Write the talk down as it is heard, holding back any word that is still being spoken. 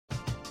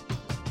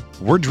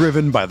We're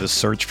driven by the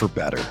search for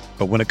better.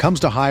 But when it comes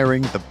to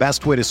hiring, the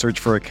best way to search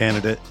for a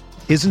candidate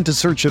isn't to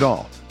search at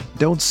all.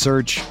 Don't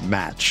search,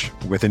 match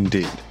with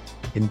Indeed.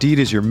 Indeed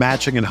is your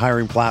matching and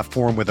hiring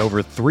platform with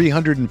over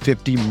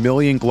 350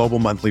 million global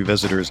monthly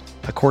visitors,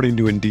 according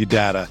to Indeed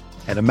data,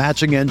 and a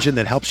matching engine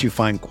that helps you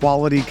find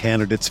quality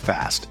candidates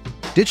fast.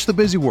 Ditch the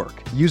busy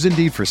work. Use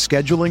Indeed for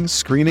scheduling,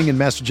 screening, and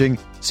messaging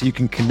so you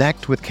can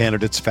connect with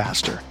candidates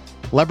faster.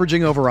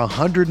 Leveraging over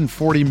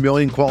 140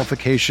 million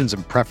qualifications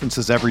and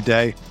preferences every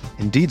day,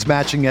 Indeed's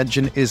matching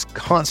engine is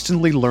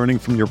constantly learning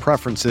from your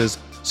preferences,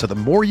 so the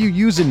more you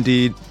use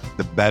Indeed,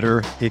 the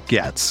better it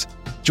gets.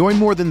 Join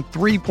more than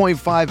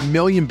 3.5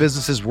 million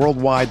businesses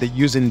worldwide that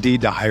use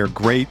Indeed to hire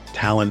great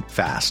talent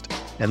fast.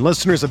 And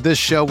listeners of this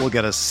show will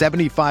get a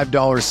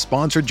 $75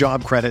 sponsored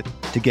job credit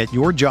to get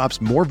your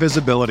jobs more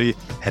visibility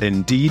at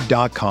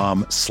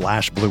Indeed.com/Blue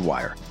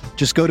Wire.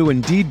 Just go to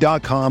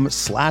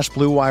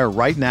Indeed.com/Blue Wire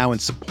right now and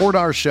support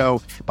our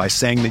show by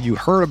saying that you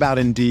heard about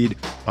Indeed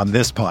on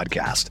this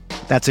podcast.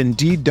 That's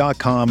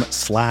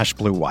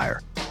Indeed.com/Blue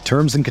Wire.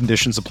 Terms and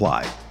conditions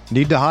apply.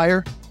 Need to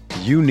hire?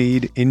 You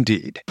need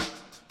Indeed.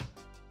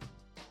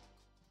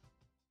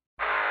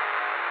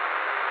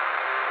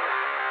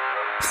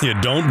 You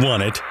don't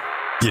want it,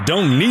 you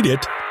don't need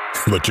it,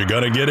 but you're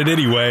gonna get it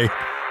anyway.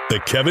 The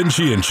Kevin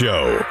Sheehan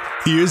Show.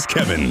 Here's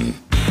Kevin.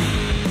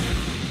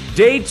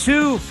 Day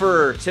 2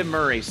 for Tim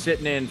Murray,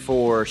 sitting in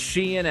for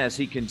Sheehan as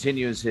he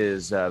continues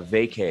his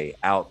vacay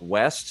out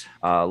west.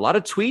 A lot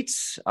of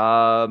tweets.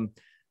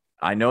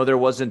 I know there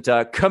wasn't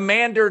a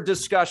commander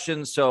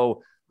discussion,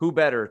 so who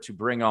better to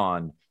bring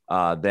on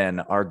than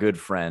our good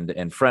friend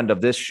and friend of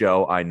this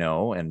show, I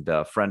know, and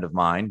a friend of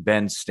mine,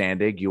 Ben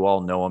Standig. You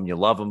all know him. You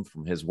love him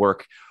from his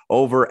work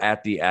over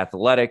at The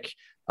Athletic.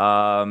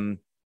 I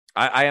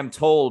am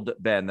told,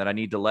 Ben, that I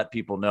need to let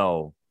people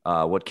know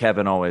what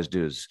Kevin always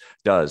does.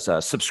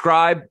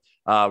 Subscribe,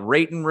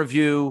 rate and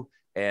review.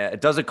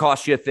 It doesn't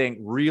cost you a thing,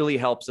 really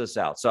helps us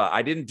out. So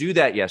I didn't do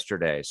that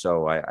yesterday.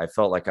 So I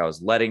felt like I was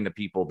letting the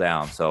people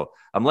down. So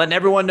I'm letting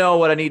everyone know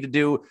what I need to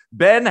do.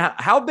 Ben,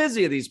 how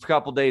busy have these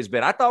couple days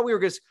been? I thought we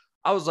were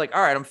I was like,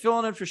 all right, I'm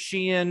filling in for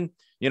Sheehan.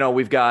 You know,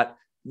 we've got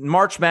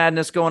March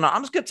Madness going on.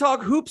 I'm just going to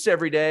talk hoops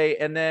every day.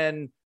 And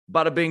then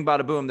bada bing,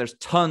 bada boom, there's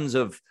tons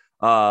of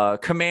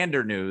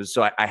Commander news.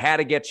 So I had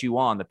to get you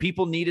on. The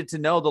people needed to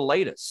know the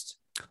latest.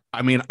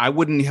 I mean, I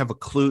wouldn't have a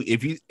clue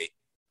if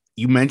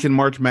you mentioned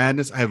March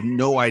Madness. I have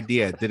no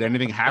idea. Did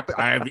anything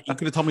happen? You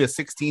could have told me a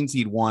 16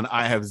 seed won.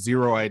 I have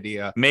zero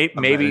idea.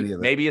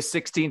 Maybe a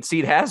 16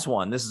 seed has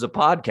won. This is a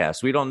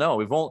podcast. We don't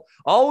know.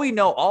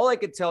 All I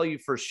could tell you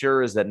for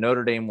sure is that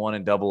Notre Dame won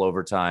in double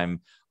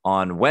overtime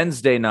on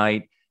Wednesday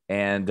night,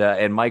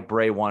 and Mike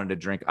Bray wanted to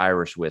drink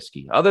Irish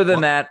whiskey. Other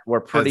than that,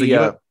 we're pretty.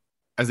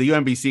 As a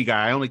UMBC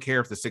guy, I only care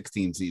if the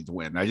 16 seeds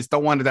win. I just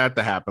don't want that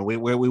to happen. We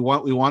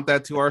want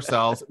that to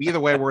ourselves. Either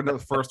way, we're the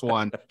first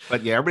one.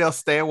 But yeah, everybody else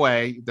stay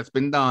away. That's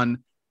been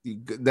done.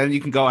 Then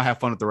you can go have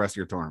fun at the rest of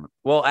your tournament.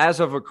 Well,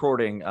 as of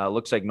recording,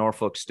 looks like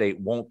Norfolk State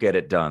won't get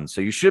it done. So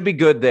you should be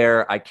good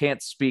there. I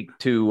can't speak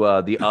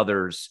to the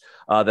others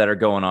that are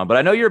going on, but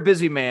I know you're a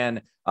busy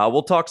man.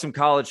 We'll talk some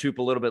college hoop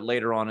a little bit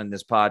later on in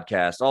this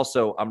podcast.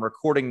 Also, I'm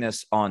recording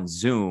this on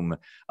Zoom.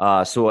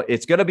 So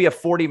it's going to be a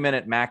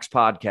 40-minute max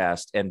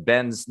podcast, and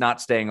Ben's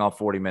not staying off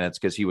 40 minutes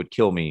because he would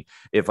kill me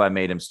if I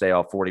made him stay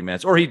off 40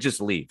 minutes, or he'd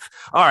just leave.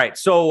 All right.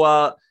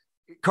 So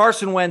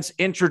Carson Wentz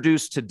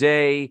introduced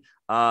today.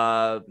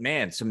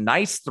 Man, some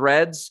nice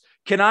threads.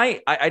 Can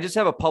I just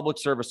have a public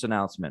service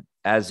announcement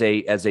as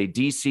a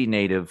DC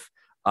native?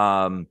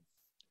 The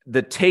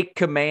take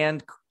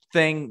command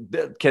thing,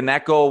 can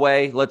that go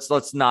away?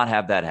 Let's not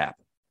have that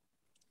happen.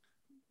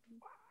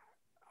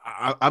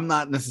 I'm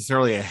not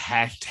necessarily a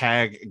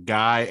hashtag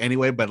guy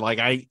anyway, but look,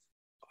 I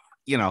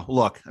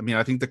mean,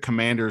 I think the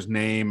commander's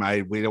name,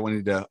 we don't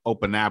need to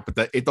open that, but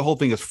the whole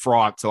thing is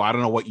fraught. So I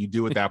don't know what you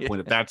do at that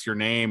point. If that's your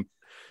name,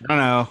 I don't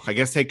know. I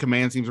guess take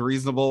command seems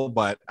reasonable,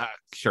 but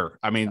sure.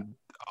 I mean,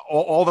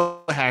 all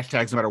the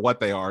hashtags, no matter what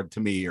they are, to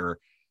me are,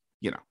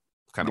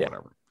 kind of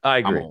whatever. I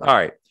agree. All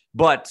right.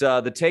 But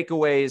the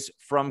takeaways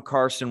from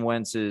Carson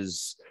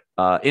Wentz's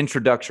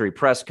introductory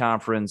press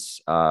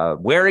conference,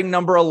 wearing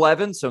number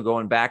 11, so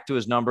going back to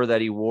his number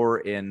that he wore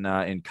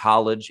in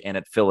college and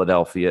at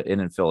Philadelphia,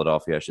 in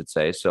Philadelphia, I should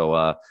say.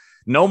 So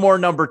no more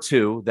number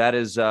 2. That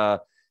is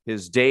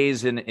his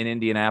days in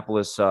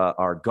Indianapolis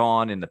are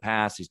gone in the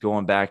past. He's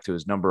going back to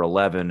his number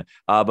 11.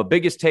 But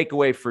biggest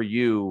takeaway for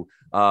you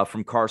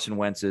from Carson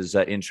Wentz's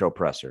intro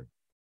presser?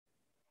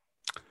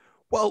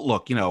 Well,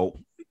 look,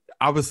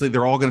 obviously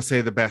they're all going to say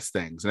the best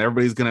things, and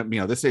everybody's going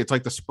to, they say it's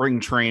like the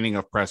spring training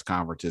of press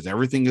conferences.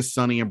 Everything is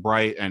sunny and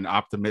bright and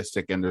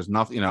optimistic, and there's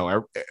nothing,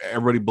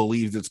 everybody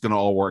believes it's going to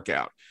all work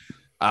out.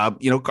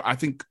 I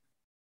think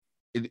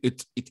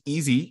it's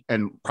easy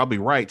and probably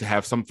right to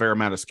have some fair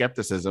amount of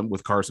skepticism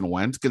with Carson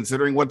Wentz,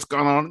 considering what's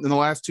gone on in the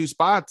last 2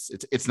 spots.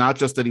 It's not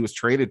just that he was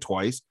traded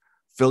twice.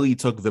 Philly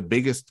took the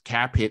biggest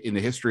cap hit in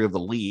the history of the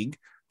league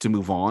to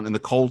move on, and the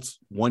Colts,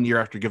 1 year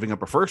after giving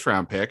up a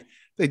first-round pick,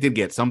 they did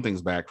get some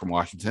things back from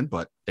Washington,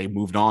 but they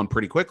moved on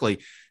pretty quickly.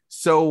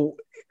 So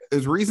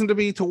there's reason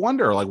to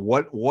wonder, like,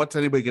 what's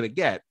anybody going to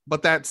get?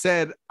 But that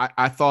said,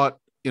 I thought,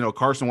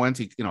 Carson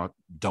Wentz,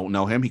 don't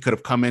know him. He could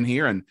have come in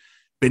here and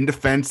been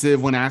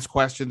defensive when asked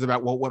questions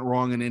about what went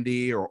wrong in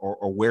Indy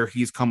or where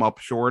he's come up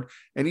short.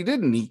 And he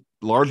didn't. He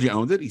largely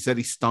owned it. He said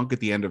he stunk at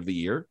the end of the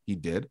year. He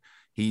did.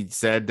 He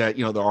said that,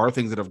 there are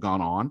things that have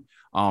gone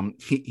on.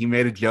 He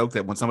made a joke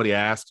that when somebody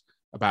asked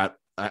about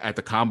at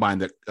the combine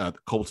that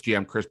Colts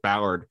GM Chris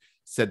Ballard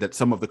said that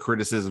some of the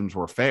criticisms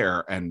were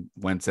fair, and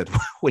Wentz said,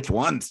 which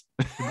ones?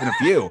 There's been a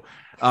few.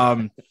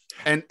 And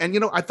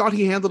I thought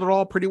he handled it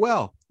all pretty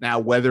well. Now,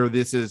 whether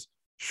this is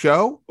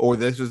show or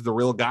this is the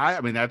real guy,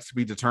 I mean, that's to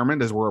be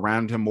determined as we're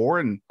around him more.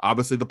 And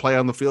obviously the play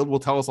on the field will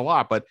tell us a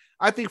lot. But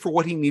I think for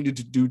what he needed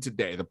to do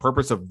today, the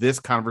purpose of this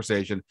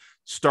conversation,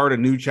 start a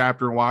new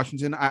chapter in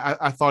Washington,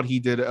 I thought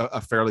he did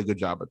a fairly good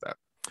job at that.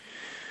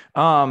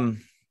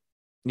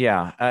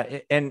 Yeah.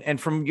 And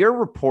from your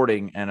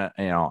reporting, and,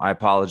 I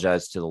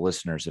apologize to the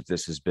listeners if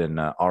this has been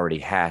already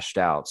hashed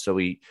out. So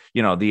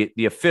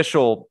the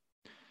official,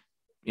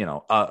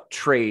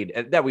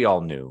 trade that we all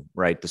knew,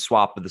 right? The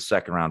swap of the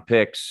second round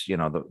picks,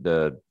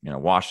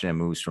 Washington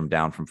moves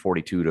down from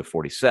 42 to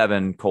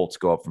 47. Colts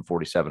go up from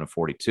 47 to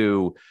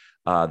 42.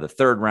 The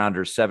third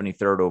rounder,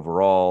 73rd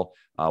overall.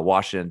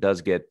 Washington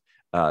does get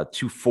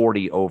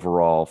 240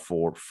 overall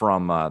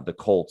from the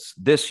Colts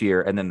this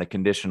year, and then the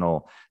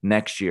conditional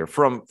next year.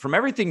 From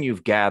everything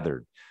you've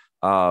gathered,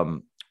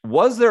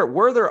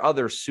 were there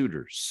other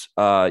suitors?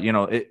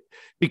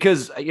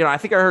 Because I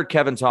think I heard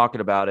Kevin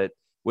talking about it,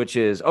 which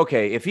is,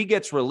 okay, if he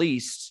gets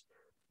released,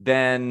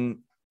 then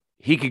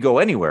he could go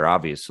anywhere,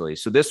 obviously.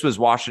 So this was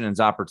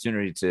Washington's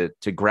opportunity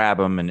to grab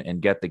him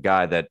and get the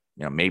guy that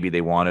maybe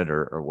they wanted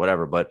or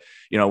whatever. But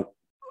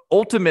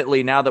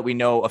ultimately, now that we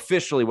know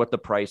officially what the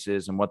price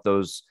is and what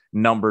those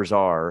numbers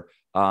are,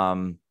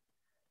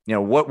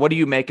 what do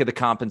you make of the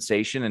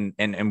compensation,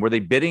 and were they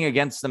bidding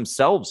against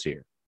themselves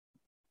here?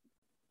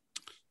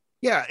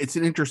 Yeah, it's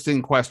an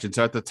interesting question.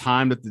 So at the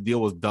time that the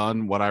deal was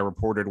done, what I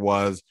reported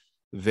was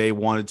they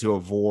wanted to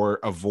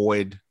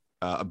avoid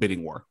a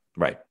bidding war.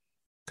 Right.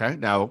 Okay.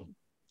 Now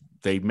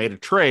they made a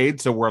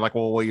trade. So we're like,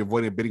 well, you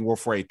avoiding a bidding war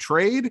for a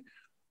trade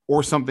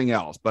or something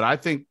else. But I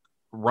think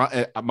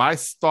my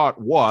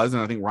thought was,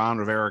 and I think Ron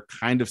Rivera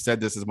kind of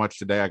said this as much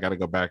today, I got to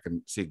go back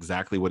and see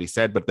exactly what he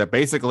said, but that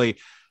basically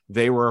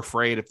they were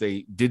afraid if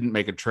they didn't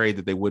make a trade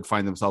that they would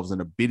find themselves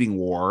in a bidding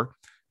war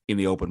in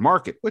the open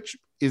market, which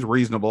is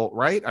reasonable,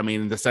 right? I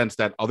mean, in the sense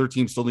that other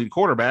teams still need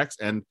quarterbacks,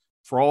 and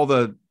for all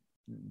the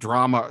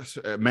drama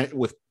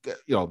with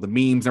the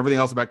memes and everything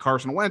else about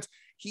Carson Wentz,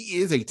 he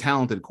is a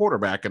talented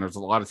quarterback, and there's a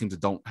lot of teams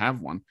that don't have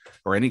one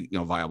or any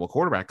viable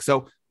quarterback,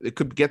 so it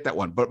could get that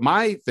one. But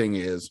my thing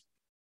is,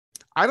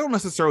 I don't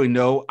necessarily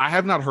know, I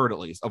have not heard at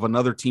least of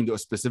another team that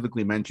was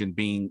specifically mentioned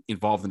being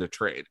involved in a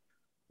trade,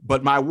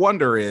 but my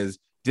wonder is,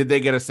 did they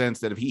get a sense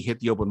that if he hit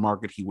the open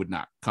market, he would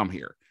not come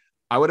here?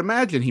 I would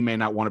imagine he may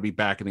not want to be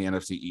back in the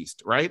NFC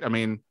East, right? I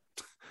mean,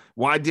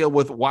 why deal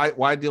with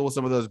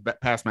some of those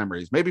past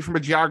memories? Maybe from a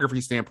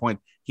geography standpoint,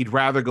 he'd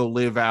rather go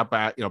live out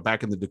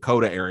back in the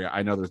Dakota area.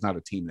 I know there's not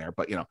a team there,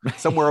 but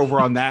somewhere over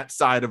on that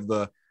side of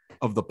the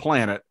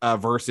planet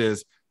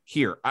versus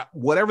here.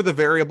 Whatever the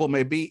variable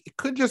may be, it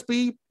could just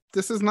be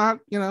this is not,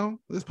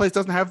 this place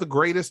doesn't have the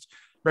greatest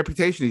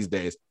reputation these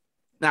days.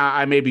 Now,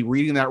 I may be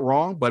reading that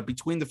wrong, but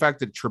between the fact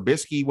that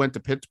Trubisky went to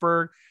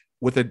Pittsburgh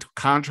with a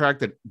contract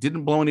that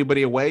didn't blow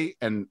anybody away,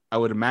 and I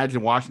would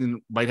imagine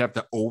Washington might have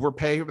to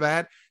overpay for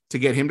that to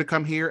get him to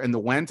come here, and the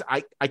Wentz,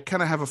 I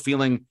kind of have a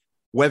feeling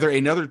whether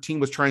another team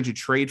was trying to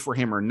trade for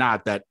him or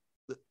not, that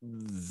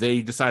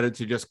they decided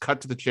to just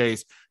cut to the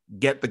chase,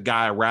 get the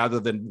guy rather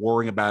than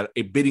worrying about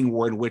a bidding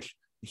war in which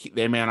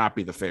they may not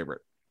be the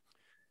favorite.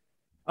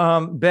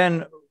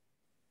 Ben,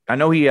 I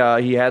know he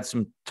had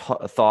some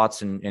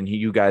thoughts, and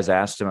you guys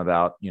asked him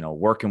about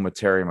working with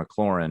Terry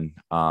McLaurin,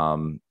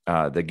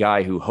 the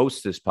guy who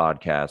hosts this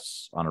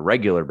podcast on a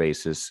regular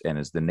basis and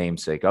is the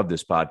namesake of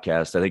this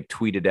podcast. I think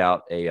tweeted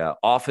out a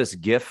office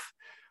GIF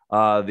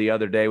the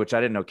other day, which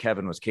I didn't know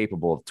Kevin was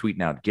capable of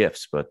tweeting out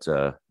GIFs, but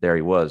there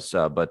he was.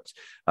 But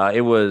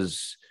it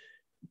was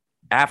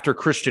after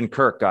Christian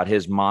Kirk got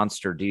his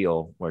monster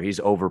deal where he's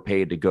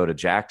overpaid to go to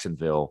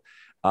Jacksonville.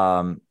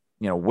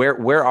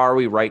 Where are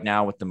we right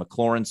now with the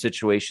McLaurin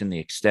situation, the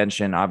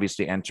extension,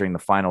 obviously entering the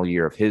final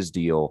year of his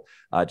deal?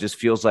 Just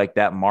feels like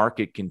that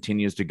market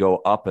continues to go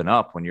up and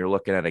up when you're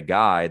looking at a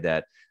guy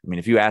that, I mean,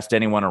 if you asked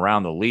anyone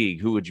around the league,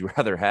 who would you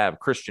rather have,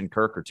 Christian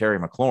Kirk or Terry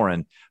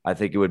McLaurin? I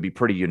think it would be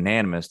pretty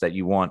unanimous that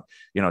you want,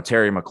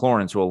 Terry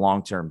McLaurin to a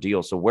long-term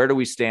deal. So where do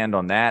we stand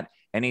on that?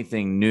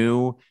 Anything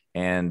new?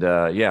 And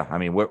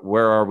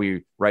where are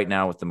we right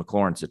now with the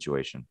McLaurin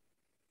situation?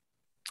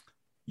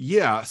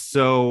 Yeah.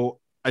 So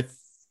I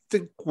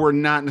think we're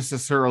not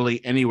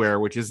necessarily anywhere,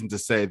 which isn't to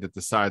say that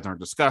the sides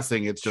aren't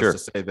discussing. It's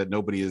just to say that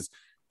nobody is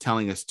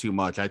telling us too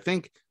much. I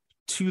think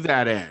to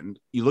that end,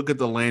 you look at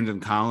the Landon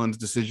Collins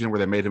decision where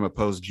they made him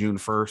oppose June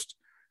 1st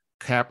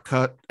cap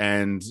cut,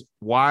 and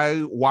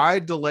why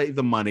delay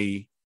the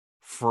money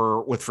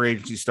with free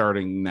agency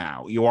starting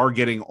now? You are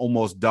getting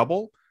almost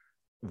double.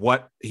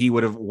 what you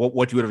would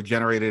have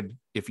generated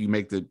if you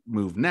make the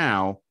move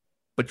now,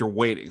 but you're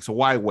waiting. So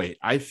why wait?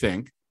 I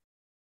think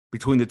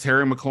between the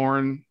Terry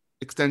McLaurin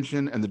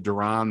extension and the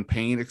Duran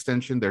Payne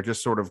extension, they're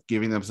just sort of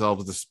giving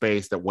themselves the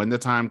space that when the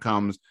time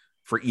comes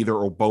for either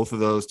or both of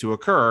those to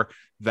occur,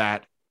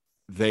 that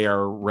they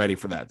are ready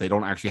for that. They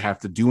don't actually have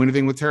to do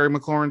anything with Terry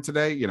McLaurin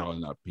today.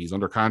 He's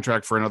under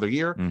contract for another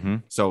year. Mm-hmm.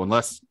 So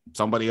unless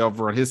somebody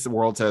over in his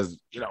world says,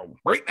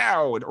 right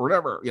now or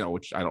whatever,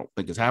 which I don't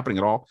think is happening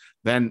at all,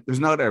 then there's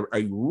not a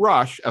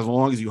rush, as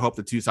long as you hope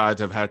the two sides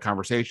have had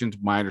conversations.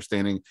 My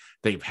understanding,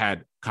 they've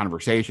had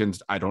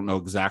conversations. I don't know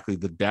exactly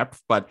the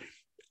depth, but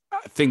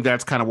I think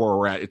that's kind of where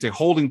we're at. It's a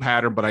holding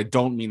pattern, but I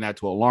don't mean that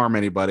to alarm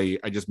anybody.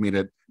 I just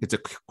mean it's a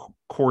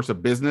course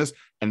of business.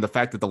 And the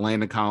fact that the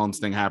Landon Collins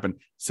thing happened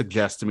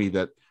suggests to me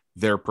that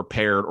they're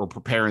prepared, or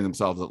preparing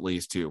themselves at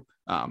least, to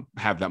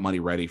have that money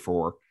ready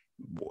for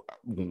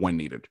when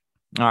needed.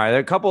 All right. There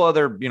are a couple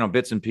other,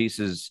 bits and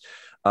pieces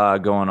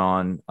going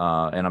on.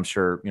 And I'm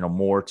sure,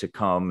 more to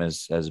come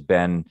as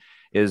Ben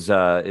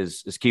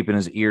is keeping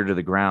his ear to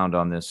the ground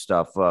on this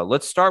stuff.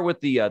 Let's start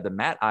with the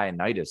Matt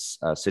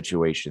Ioannidis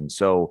situation.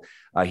 So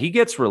he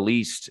gets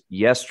released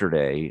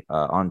yesterday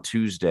on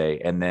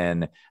Tuesday, and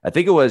then I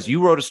think it was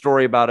you wrote a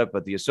story about it,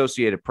 but the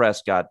Associated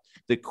Press got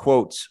the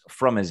quotes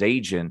from his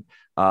agent.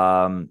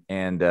 I don't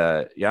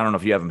know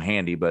if you have them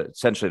handy, but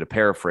essentially, to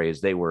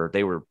paraphrase, they were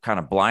kind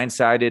of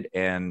blindsided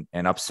and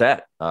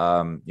upset.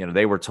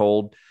 They were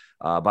told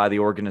by the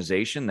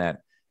organization that,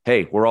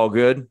 hey, we're all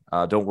good.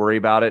 Don't worry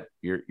about it.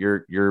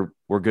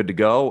 We're good to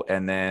go.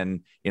 And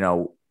then,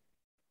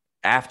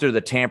 after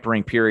the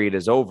tampering period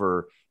is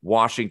over,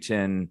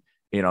 Washington,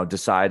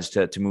 decides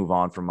to move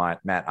on from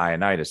Matt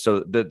Ioannidis.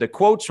 So the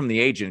quotes from the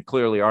agent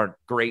clearly aren't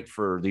great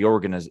for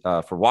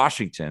the for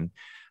Washington.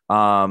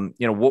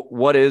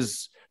 What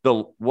is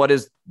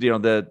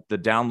the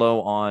down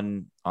low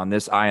on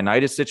this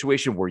Ioannidis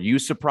situation? Were you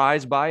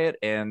surprised by it?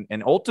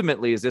 And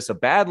ultimately, is this a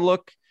bad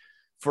look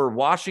for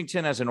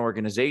Washington as an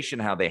organization,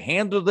 how they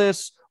handle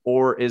this,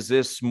 or is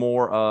this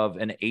more of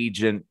an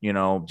agent,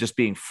 just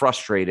being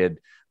frustrated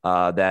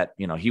that,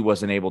 he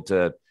wasn't able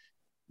to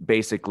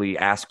basically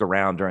ask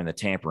around during the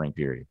tampering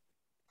period?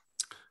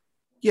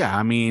 Yeah.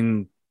 I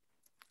mean,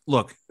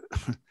 look,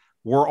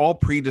 we're all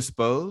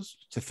predisposed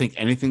to think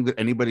anything that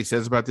anybody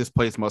says about this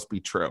place must be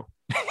true.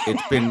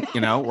 It's been,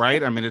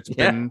 right? I mean, it's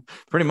been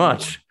pretty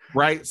much.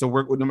 Right. So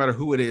no matter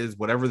who it is,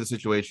 whatever the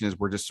situation is,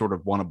 we're just sort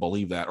of want to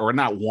believe that, or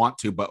not want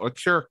to, but like,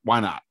 sure, why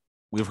not?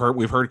 We've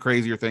heard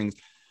crazier things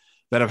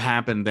that have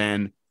happened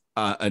than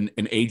an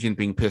agent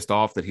being pissed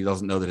off that he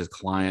doesn't know that his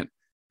client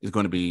is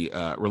going to be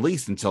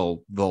released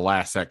until the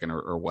last second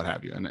or what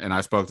have you. And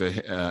I spoke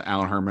to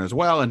Alan Herman as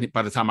well. And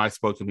by the time I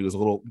spoke to him, he was a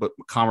little bit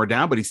calmer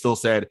down, but he still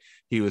said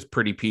he was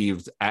pretty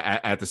peeved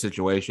at the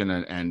situation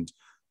and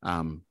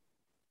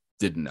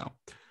didn't know.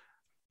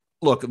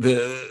 Look,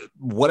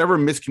 whatever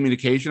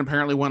miscommunication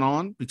apparently went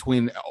on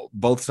between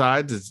both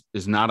sides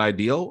is not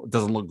ideal. It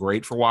doesn't look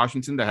great for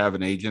Washington to have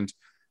an agent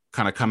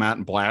kind of come out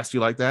and blast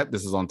you like that.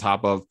 This is on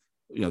top of,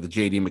 the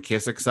JD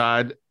McKissic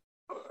side,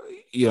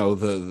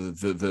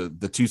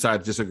 the two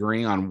sides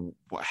disagreeing on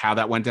how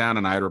that went down.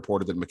 And I had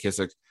reported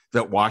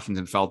that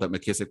Washington felt that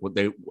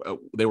McKissic,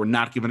 they were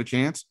not given a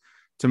chance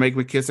to make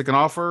McKissic an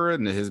offer,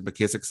 and his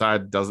McKissic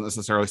side doesn't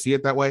necessarily see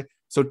it that way.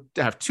 So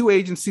to have two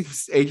agent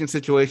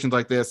situations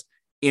like this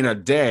in a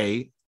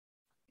day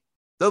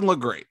doesn't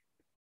look great.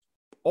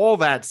 All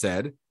that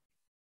said,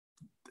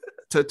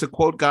 to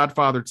quote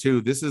Godfather 2,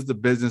 this is the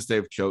business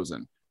they've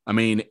chosen. I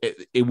mean,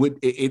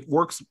 it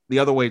works the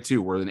other way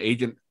too, where an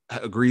agent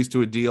agrees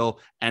to a deal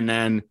and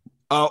then,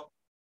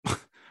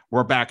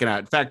 we're backing out.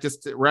 In fact,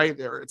 just right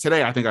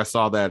today, I think I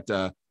saw that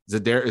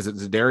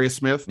Zadarius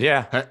Smith?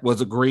 Yeah,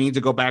 was agreeing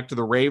to go back to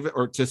the Ravens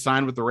or to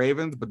sign with the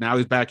Ravens, but now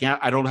he's backing out.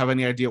 I don't have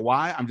any idea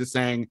why. I'm just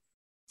saying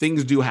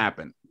things do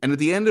happen. And at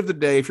the end of the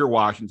day, if you're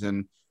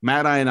Washington,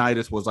 Matt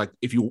Ioannidis was like,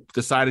 if you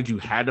decided you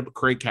had to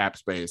create cap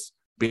space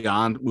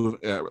beyond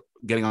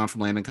getting on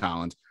from Landon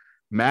Collins,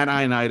 Matt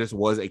Ioannidis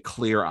was a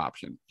clear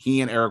option.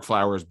 He and Eric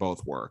Flowers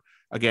both were.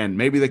 Again,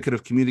 maybe they could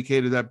have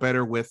communicated that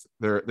better with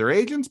their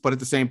agents, but at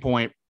the same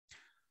point,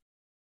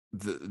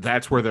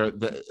 that's where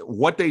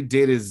what they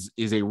did is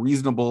a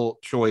reasonable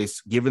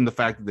choice, given the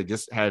fact that they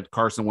just had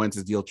Carson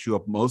Wentz's deal chew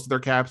up most of their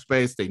cap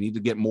space. They need to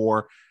get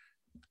more.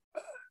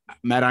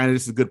 Matt Ioannidis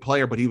is a good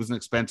player, but he was an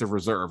expensive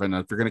reserve. And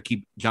if you're going to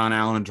keep John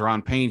Allen and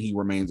Duran Payne, he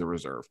remains a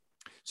reserve.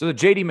 So the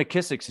JD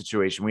McKissic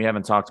situation, we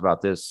haven't talked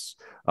about this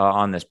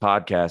on this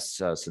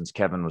podcast since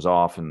Kevin was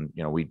off, and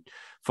we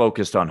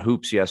focused on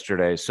hoops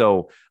yesterday.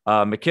 So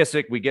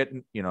McKissic, we get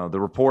the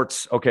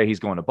reports. Okay, he's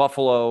going to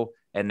Buffalo,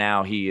 and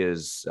now he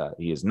is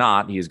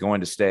not. He is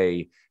going to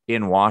stay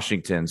in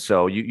Washington.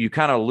 So you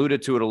kind of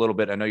alluded to it a little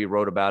bit. I know you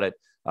wrote about it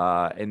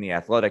in the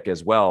Athletic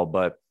as well.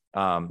 But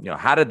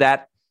how did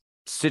that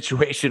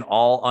situation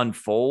all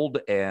unfold,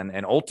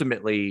 and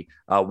ultimately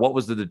what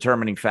was the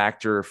determining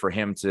factor for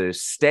him to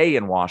stay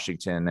in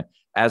Washington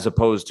as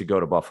opposed to go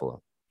to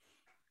Buffalo?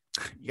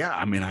 Yeah,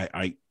 I mean,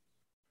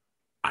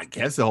 I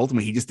guess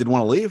ultimately he just didn't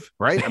want to leave,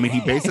 right? I mean,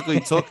 he basically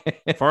took,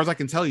 as far as I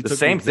can tell, he the took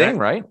same thing,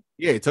 right?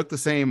 Yeah, he took the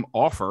same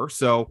offer.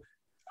 So,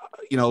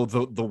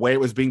 the way it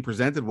was being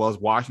presented was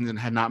Washington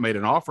had not made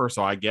an offer.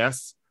 So I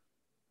guess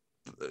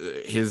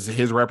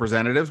his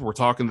representatives were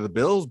talking to the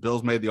Bills.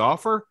 Bills made the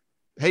offer.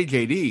 Hey,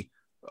 JD,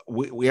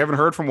 we haven't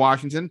heard from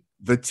Washington.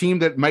 The team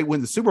that might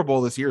win the Super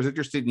Bowl this year is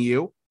interested in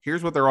you.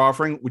 Here's what they're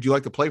offering. Would you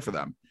like to play for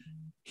them?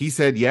 He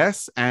said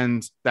yes,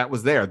 and that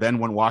was there. Then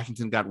when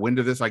Washington got wind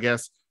of this, I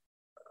guess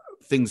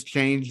things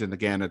changed. And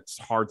again, it's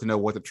hard to know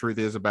what the truth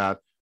is about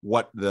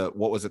what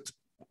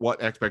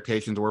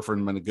expectations were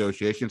from a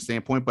negotiation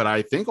standpoint. But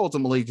I think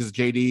ultimately just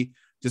JD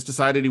just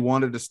decided he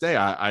wanted to stay.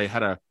 I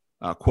had a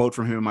quote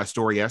from him in my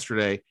story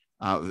yesterday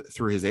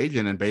through his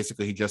agent, and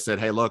basically he just said,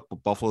 "Hey, look,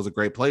 Buffalo is a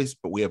great place,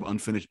 but we have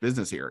unfinished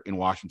business here in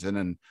Washington,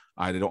 and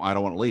I don't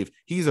want to leave."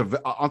 He's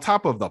on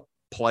top of the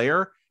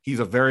player, he's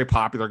a very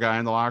popular guy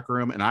in the locker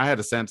room, and I had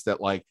a sense that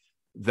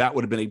that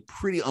would have been a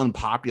pretty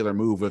unpopular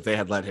move if they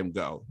had let him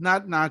go.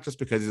 Not just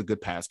because he's a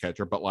good pass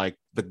catcher, but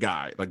the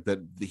guy,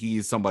 that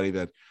he's somebody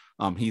that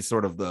he's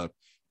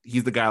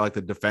the guy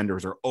the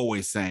defenders are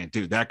always saying,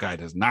 dude, that guy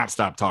does not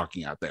stop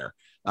talking out there.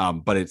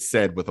 But it's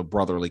said with a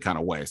brotherly kind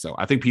of way. So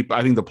I think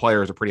the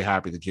players are pretty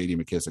happy that JD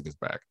McKissic is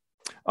back.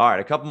 All right,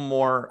 a couple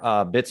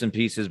more bits and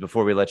pieces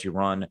before we let you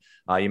run.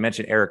 You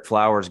mentioned Eric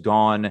Flowers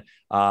gone,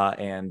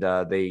 and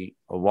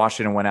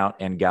Washington went out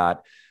and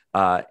got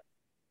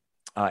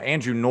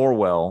Andrew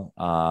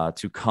Norwell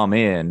to come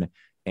in,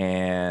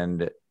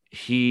 and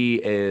he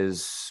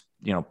is,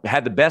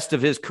 had the best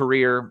of his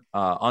career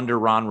under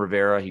Ron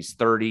Rivera. He's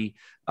 30.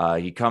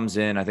 He comes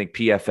in. I think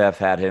PFF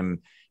had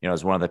him,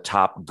 as one of the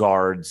top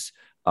guards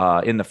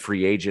in the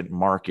free agent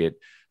market.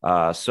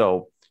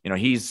 So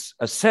he's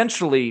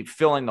essentially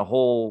filling the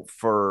hole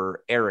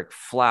for Eric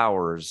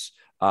Flowers.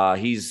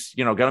 He's,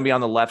 going to be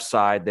on the left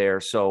side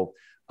there. So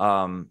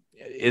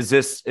is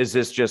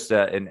this just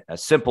a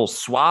simple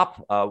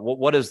swap?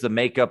 What is the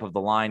makeup of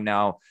the line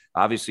now?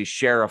 Obviously,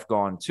 Sheriff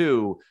gone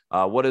too.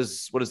 What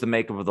is the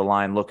makeup of the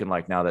line looking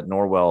like now that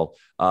Norwell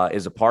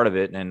is a part of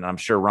it? And I'm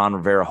sure Ron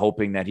Rivera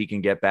hoping that he can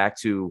get back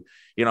to,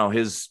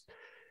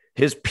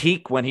 his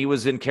peak when he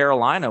was in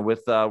Carolina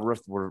with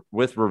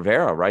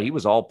Rivera, right? He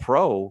was all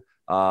pro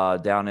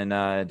down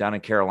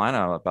in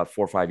Carolina about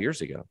 4 or 5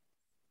 years ago.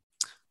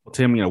 Well,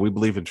 Tim, we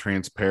believe in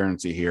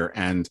transparency here,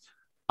 and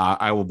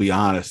I will be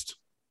honest.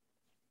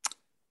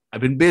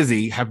 I've been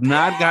busy, have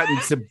not gotten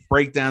to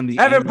break down the.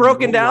 Haven't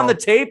broken down the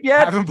tape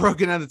yet. Haven't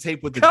broken down the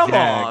tape with the Come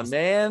Jags. on,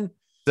 man.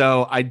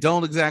 So I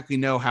don't exactly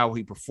know how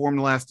he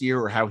performed last year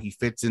or how he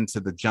fits into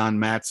the John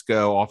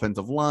Matsko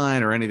offensive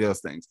line or any of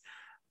those things.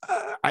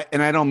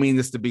 I don't mean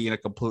this to be in a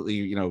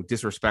completely,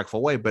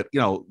 disrespectful way, but,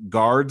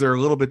 guards are a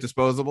little bit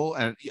disposable,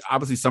 and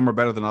obviously some are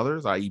better than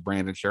others, i.e.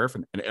 Brandon Sheriff,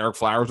 and Eric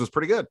Flowers was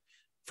pretty good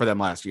for them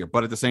last year.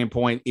 But at the same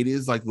point, it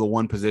is the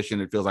one position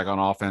it feels like on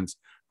offense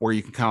where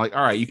you can kind of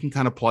all right, you can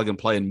kind of plug and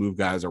play and move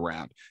guys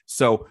around.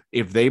 So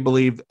if they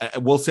believe,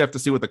 we'll have to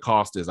see what the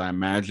cost is. I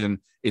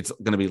imagine it's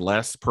going to be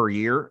less per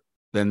year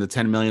than the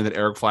 $10 million that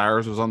Eric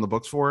Flowers was on the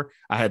books for.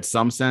 I had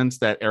some sense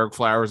that Eric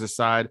Flowers'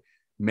 side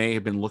may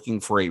have been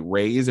looking for a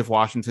raise if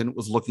Washington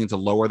was looking to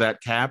lower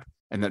that cap,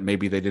 and that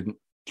maybe they didn't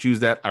choose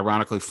that.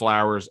 Ironically,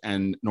 Flowers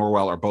and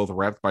Norwell are both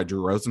repped by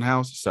Drew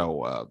Rosenhaus.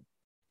 So,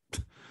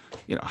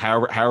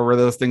 however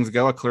those things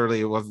go,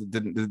 clearly it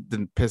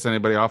didn't piss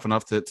anybody off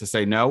enough to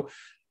say no.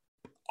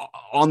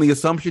 On the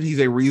assumption he's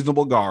a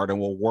reasonable guard and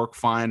will work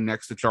fine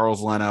next to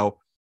Charles Leno,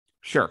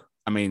 sure.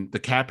 I mean, the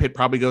cap hit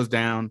probably goes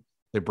down.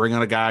 They bring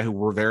on a guy who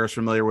Rivera's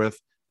familiar with.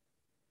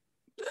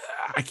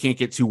 I can't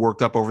get too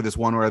worked up over this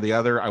one way or the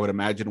other. I would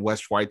imagine Wes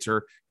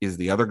Schweitzer is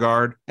the other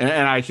guard. And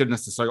I shouldn't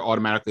necessarily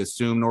automatically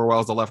assume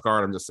Norwell's the left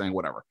guard. I'm just saying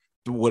whatever.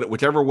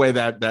 Whichever way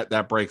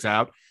that breaks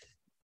out,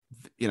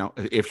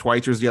 if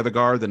Schweitzer's the other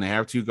guard, then they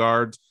have two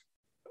guards.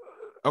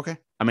 Okay.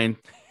 I mean,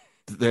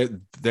 there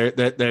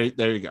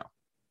you go.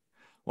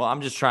 Well,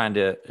 I'm just trying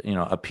to,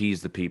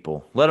 appease the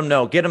people. Let them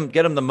know. Get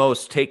them the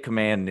most take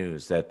command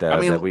news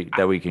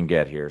that we can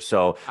get here.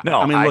 So no,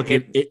 I mean, look,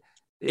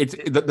 it's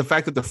the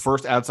fact that the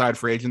first outside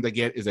free agent they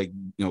get is a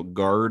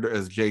guard,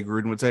 as Jay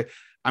Gruden would say.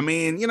 I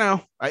mean,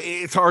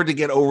 it's hard to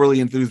get overly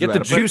enthused. Get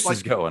about the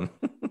juices going.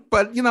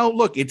 But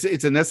look,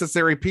 it's a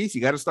necessary piece.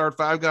 You got to start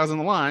 5 guys on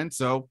the line.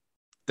 So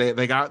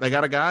they got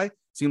a guy.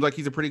 Seems like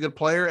he's a pretty good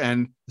player,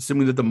 and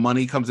assuming that the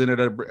money comes in at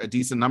a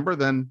decent number,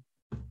 then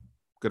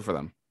good for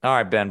them. All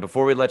right, Ben,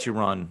 before we let you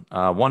run,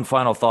 one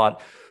final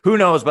thought. Who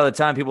knows, by the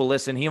time people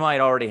listen, he might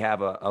already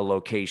have a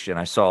location.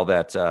 I saw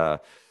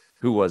that,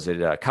 who was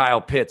it?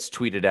 Kyle Pitts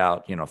tweeted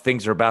out,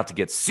 things are about to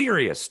get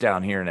serious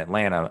down here in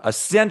Atlanta,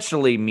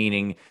 essentially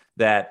meaning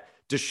that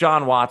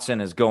Deshaun Watson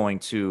is going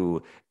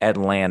to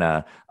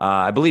Atlanta.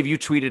 I believe you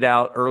tweeted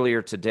out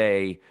earlier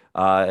today,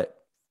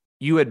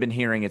 you had been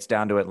hearing it's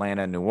down to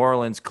Atlanta and New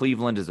Orleans.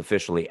 Cleveland is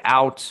officially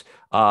out,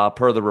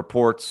 per the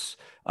reports.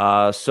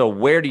 So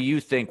where do you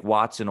think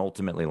Watson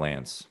ultimately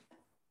lands?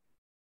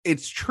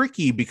 It's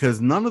tricky because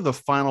none of the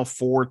final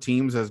 4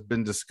 teams has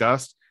been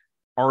discussed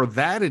are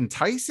that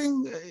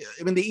enticing.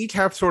 I mean, they each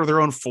have sort of their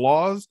own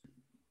flaws.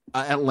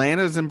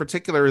 Atlanta's in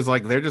particular is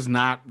like, they're just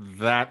not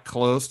that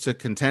close to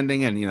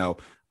contending. And,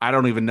 I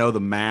don't even know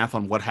the math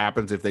on what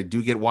happens if they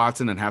do get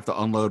Watson and have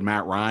to unload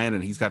Matt Ryan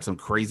and he's got some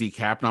crazy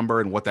cap number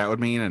and what that would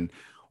mean and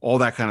all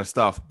that kind of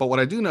stuff. But what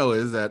I do know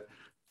is that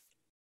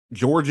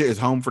Georgia is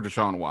home for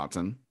Deshaun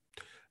Watson,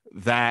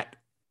 that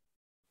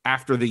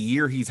after the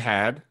year he's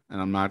had,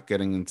 and I'm not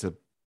getting into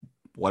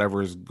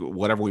whatever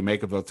we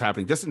make of what's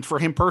happening, just for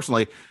him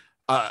personally,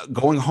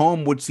 going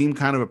home would seem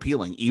kind of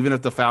appealing, even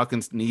if the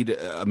Falcons need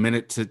a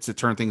minute to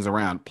turn things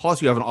around.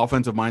 Plus, you have an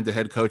offensive-minded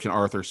head coach in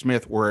Arthur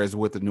Smith, whereas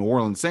with the New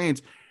Orleans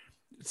Saints,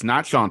 it's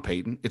not Sean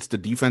Payton. It's the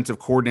defensive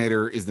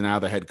coordinator is now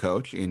the head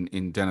coach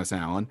in Dennis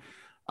Allen.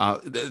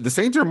 The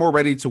Saints are more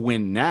ready to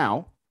win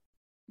now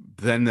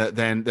than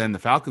the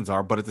Falcons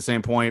are, but at the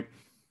same point,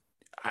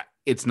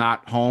 it's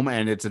not home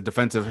and it's a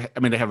defensive. I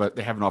mean, they have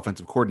an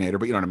offensive coordinator,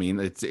 but you know what I mean?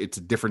 It's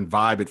a different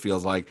vibe, it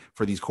feels like,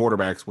 for these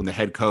quarterbacks when the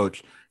head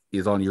coach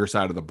is on your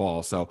side of the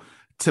ball. So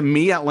to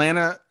me,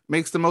 Atlanta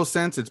makes the most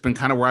sense. It's been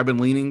kind of where I've been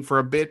leaning for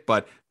a bit,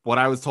 but what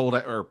I was told,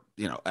 or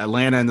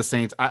Atlanta and the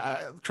Saints,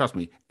 I trust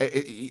me,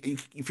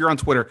 if you're on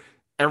Twitter,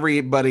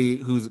 everybody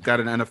who's got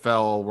an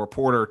NFL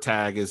reporter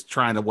tag is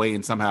trying to weigh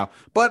in somehow.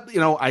 But,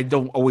 I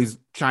don't always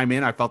chime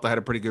in. I felt I had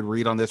a pretty good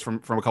read on this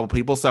from a couple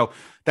people. So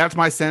that's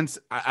my sense.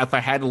 If I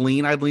had to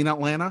lean, I'd lean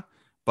Atlanta.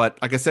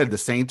 But like I said, the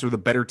Saints are the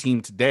better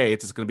team today.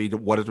 It's just going to be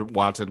what does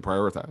Watson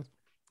prioritize.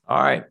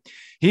 All right.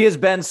 He is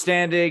Ben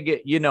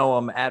Standig. You know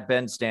him at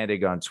Ben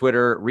Standig on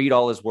Twitter. Read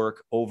all his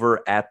work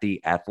over at The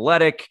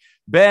Athletic.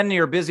 Ben,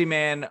 you're a busy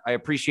man. I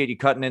appreciate you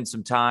cutting in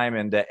some time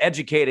and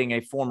educating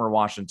a former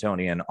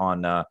Washingtonian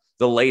on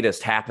the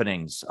latest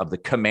happenings of the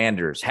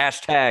Commanders.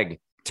 Hashtag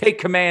take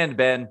command,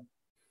 Ben.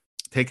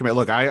 Take command.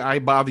 Look, I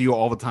bother you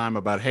all the time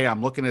about, hey,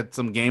 I'm looking at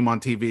some game on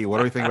TV. What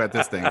do you think about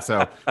this thing?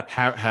 So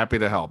happy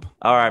to help.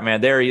 All right,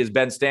 man. There he is,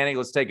 Ben Standig.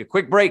 Let's take a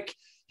quick break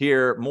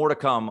here. More to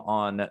come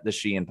on the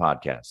Sheehan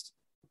podcast.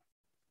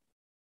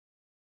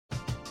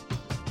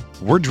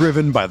 We're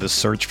driven by the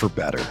search for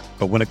better.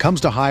 But when it comes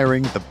to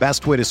hiring, the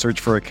best way to search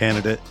for a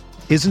candidate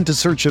isn't to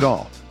search at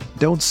all.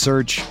 Don't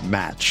search,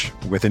 match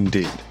with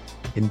Indeed.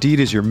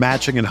 Indeed is your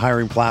matching and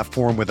hiring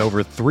platform with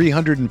over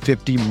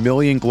 350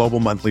 million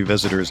global monthly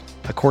visitors,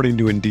 according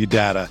to Indeed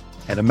data,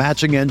 and a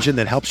matching engine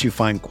that helps you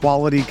find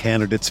quality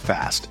candidates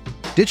fast.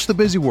 Ditch the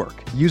busy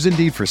work. Use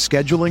Indeed for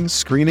scheduling,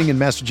 screening, and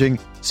messaging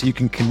so you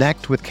can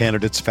connect with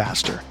candidates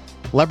faster.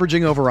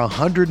 Leveraging over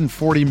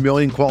 140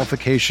 million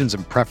qualifications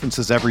and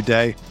preferences every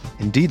day,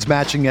 Indeed's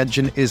matching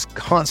engine is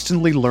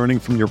constantly learning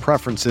from your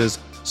preferences,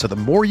 so the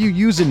more you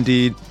use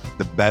Indeed,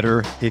 the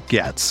better it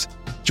gets.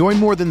 Join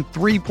more than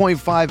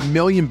 3.5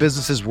 million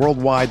businesses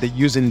worldwide that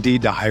use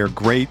Indeed to hire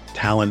great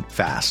talent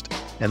fast.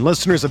 And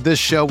listeners of this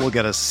show will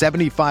get a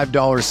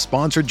 $75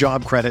 sponsored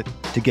job credit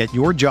to get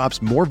your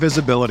jobs more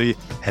visibility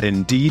at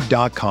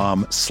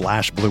Indeed.com/Blue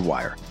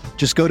Wire.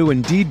 Just go to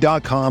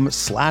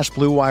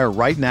Indeed.com/Blue Wire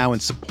right now and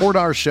support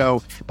our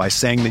show by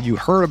saying that you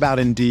heard about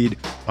Indeed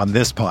on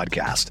this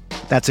podcast.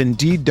 That's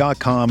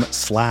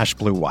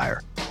Indeed.com/Blue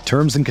Wire.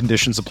 Terms and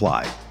conditions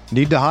apply.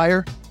 Need to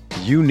hire?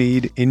 You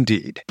need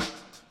Indeed.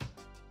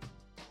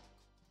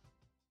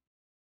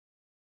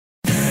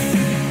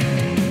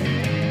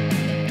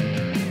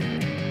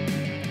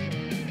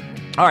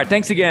 All right.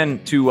 Thanks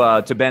again to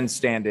Ben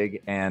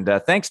Standig, and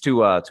thanks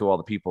to all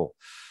the people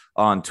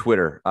on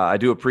Twitter. I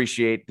do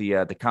appreciate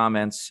the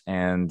comments,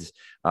 and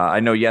I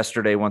know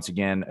yesterday, once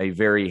again, a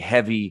very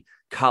heavy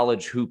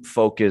college hoop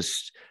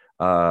focused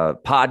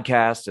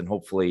podcast, and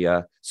hopefully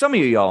some of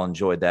you all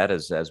enjoyed that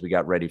as we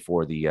got ready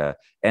for the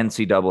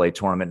NCAA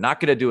tournament.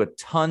 Not going to do a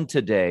ton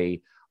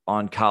today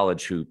on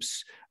college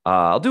hoops.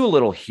 I'll do a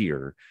little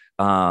here.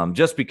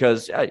 Just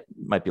because it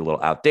might be a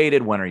little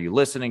outdated. When are you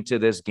listening to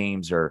this?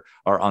 Games are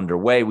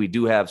underway. We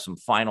do have some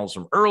finals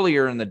from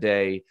earlier in the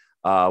day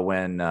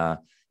when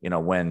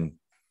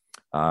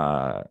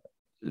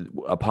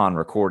upon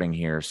recording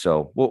here.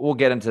 So we'll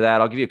get into that.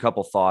 I'll give you a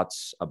couple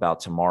thoughts about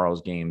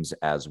tomorrow's games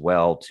as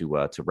well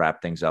to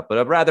wrap things up. But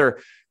a rather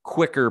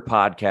quicker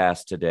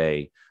podcast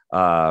today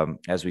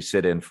as we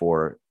sit in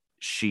for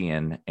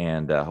Sheehan,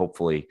 and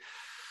hopefully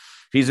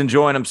he's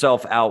enjoying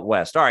himself out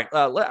west. All right.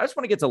 I just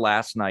want to get to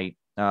last night,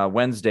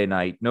 Wednesday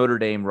night, Notre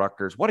Dame,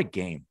 Rutgers. What a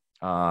game.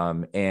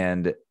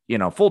 And,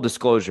 full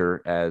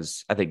disclosure,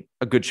 as I think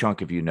a good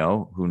chunk of you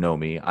know, who know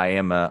me, I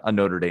am a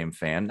Notre Dame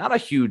fan, not a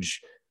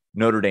huge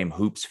Notre Dame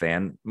hoops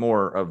fan,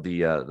 more of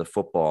the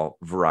football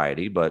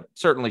variety, but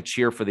certainly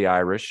cheer for the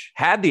Irish.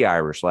 Had the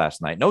Irish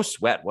last night. No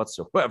sweat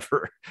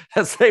whatsoever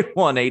as they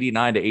won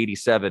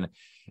 89-87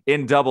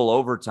 in double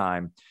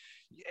overtime.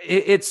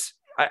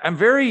 I'm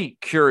very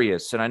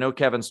curious, and I know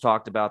Kevin's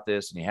talked about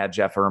this, and he had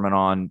Jeff Herman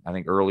on, I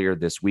think, earlier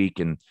this week,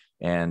 and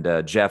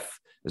Jeff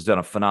has done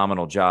a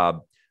phenomenal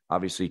job,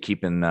 obviously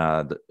keeping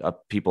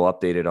people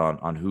updated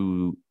on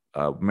who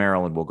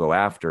Maryland will go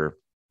after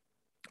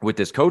with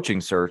this coaching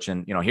search.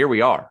 And here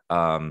we are.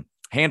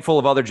 Handful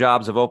of other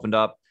jobs have opened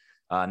up.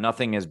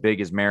 Nothing as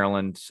big as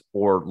Maryland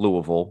or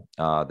Louisville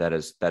that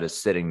is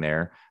sitting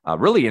there.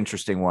 Really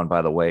interesting one,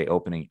 by the way,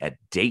 opening at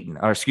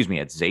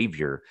at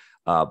Xavier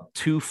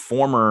Two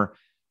former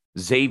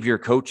Xavier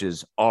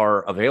coaches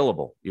are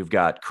available. You've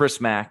got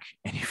Chris Mack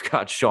and you've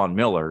got Sean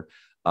Miller.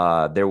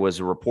 There was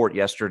a report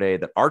yesterday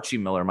that Archie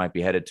Miller might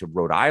be headed to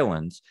Rhode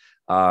Island,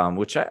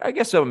 which I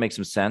guess that would make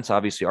some sense.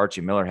 Obviously,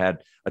 Archie Miller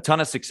had a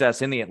ton of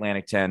success in the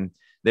Atlantic 10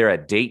 there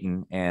at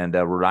Dayton, and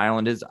Rhode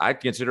Island is, I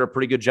consider, a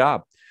pretty good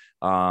job.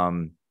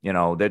 George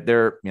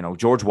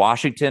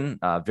Washington,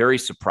 very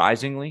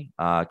surprisingly,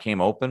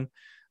 came open.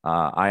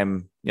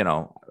 I'm,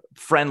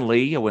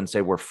 friendly. I wouldn't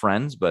say we're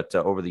friends, but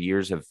over the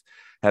years have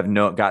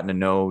gotten to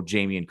know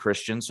Jamie and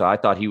Christian. So I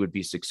thought he would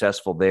be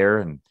successful there.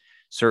 And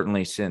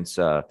certainly since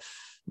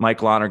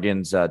Mike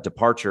Lonergan's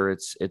departure,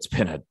 it's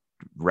been a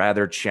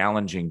rather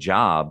challenging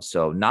job.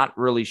 So not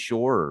really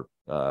sure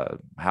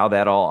how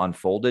that all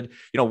unfolded.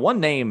 One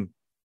name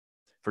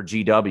for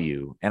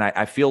GW, and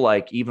I feel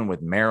like even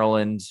with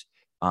Maryland,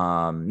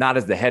 not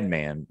as the head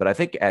man, but I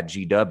think at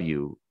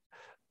GW,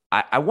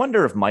 I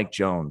wonder if Mike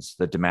Jones,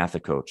 the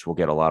DeMatha coach, will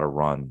get a lot of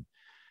run,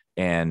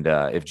 and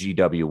if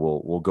GW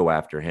will go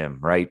after him,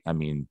 right? I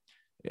mean,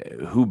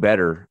 who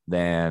better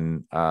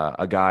than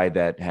a guy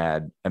that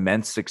had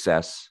immense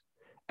success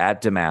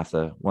at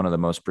DeMatha, one of the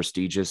most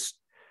prestigious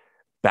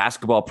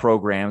basketball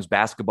programs,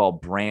 basketball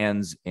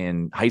brands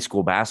in high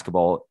school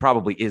basketball,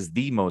 probably is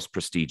the most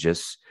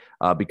prestigious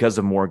because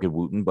of Morgan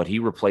Wooten, but he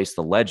replaced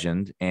the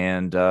legend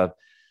and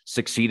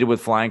succeeded with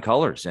flying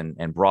colors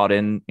and brought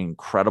in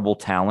incredible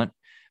talent,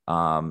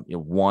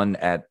 won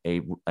at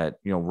a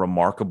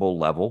remarkable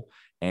level.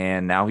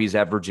 And now he's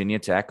at Virginia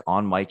Tech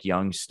on Mike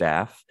Young's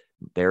staff.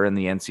 They're in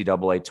the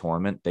NCAA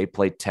tournament. They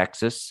played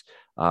Texas.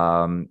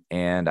 And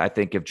I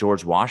think if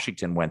George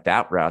Washington went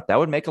that route, that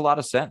would make a lot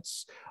of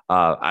sense.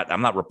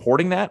 I'm not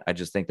reporting that. I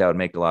just think that would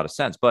make a lot of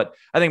sense. But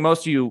I think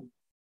most of you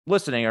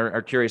listening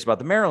are curious about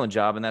the Maryland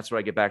job. And that's where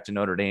I get back to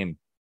Notre Dame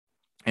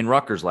and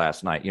Rutgers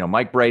last night.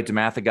 Mike Bray,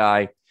 DeMatha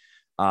guy,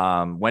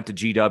 went to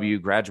GW,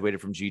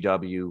 graduated from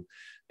GW,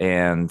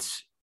 and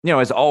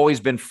has always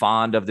been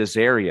fond of this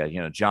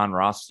area. John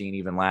Rothstein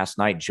even last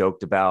night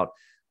joked about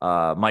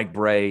Mike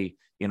Bray,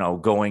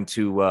 going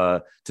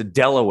to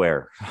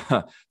Delaware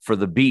for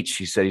the beach.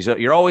 He said,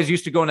 you're always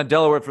used to going to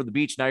Delaware for the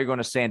beach. Now you're going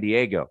to San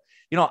Diego.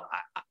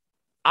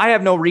 I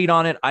have no read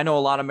on it. I know a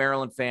lot of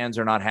Maryland fans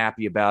are not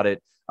happy about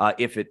it.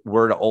 If it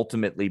were to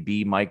ultimately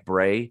be Mike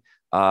Bray,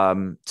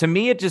 to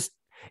me,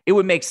 it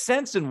would make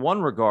sense in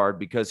one regard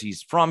because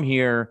he's from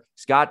here.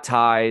 He's got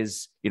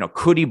ties.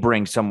 Could he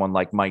bring someone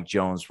like Mike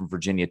Jones from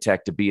Virginia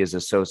Tech to be his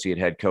associate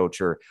head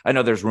coach? Or I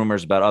know there's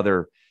rumors about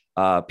other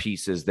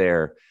pieces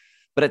there,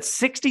 but at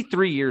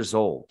 63 years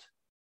old,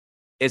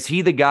 is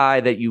he the guy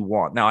that you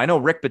want? Now, I know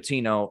Rick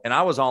Pitino, and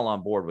I was all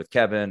on board with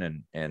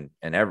Kevin and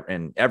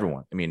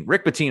everyone. I mean,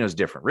 Rick Pitino is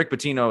different. Rick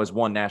Pitino has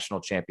won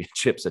national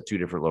championships at two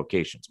different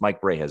locations.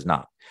 Mike Bray has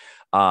not.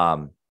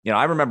 I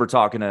remember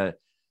talking to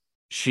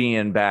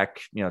Sheehan back,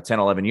 10,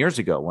 11 years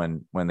ago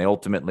when they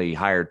ultimately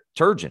hired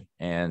Turgeon,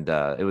 and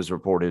it was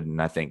reported, and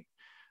I think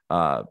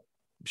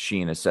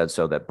Sheehan has said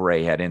so, that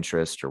Bray had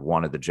interest or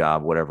wanted the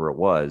job, whatever it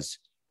was.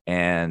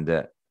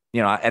 And,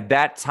 at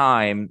that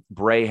time,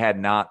 Bray had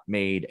not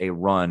made a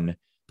run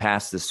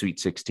past the Sweet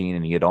 16,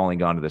 and he had only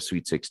gone to the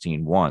Sweet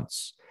 16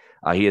 once.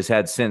 He has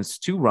had since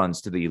two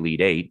runs to the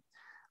Elite Eight.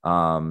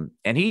 And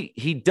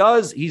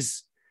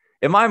he's,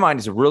 in my mind,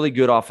 he's a really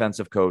good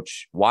offensive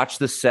coach. Watch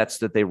the sets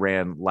that they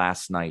ran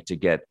last night to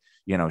get,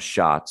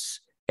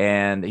 shots.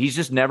 And he's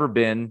just never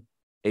been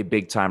a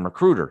big time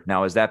recruiter.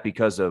 Now, is that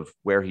because of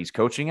where he's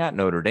coaching at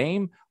Notre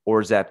Dame,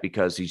 or is that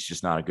because he's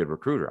just not a good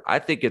recruiter? I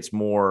think it's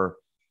more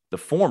the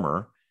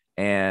former.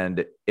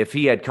 And if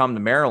he had come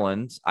to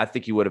Maryland, I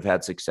think he would have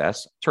had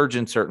success.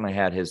 Turgeon certainly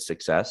had his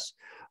success.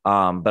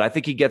 But I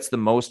think he gets the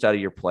most out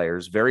of your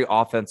players, very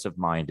offensive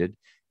minded.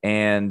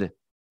 And,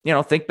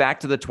 think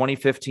back to the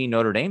 2015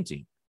 Notre Dame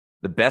team.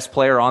 The best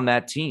player on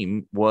that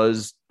team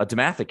was a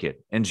DeMatha kid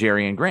and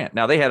Jerry Grant.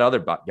 Now, they had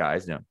other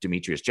guys.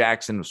 Demetrius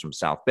Jackson was from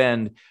South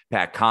Bend.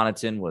 Pat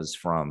Connaughton was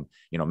from,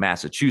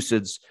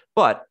 Massachusetts.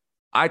 But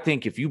I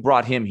think if you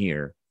brought him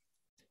here,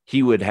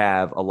 he would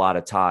have a lot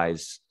of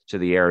ties to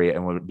the area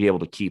and would be able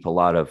to keep a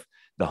lot of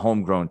the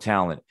homegrown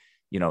talent,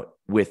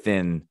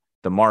 within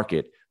the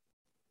market.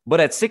 But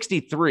at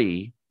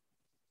 63,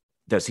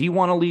 does he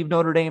want to leave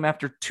Notre Dame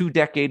after 2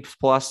 decades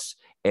plus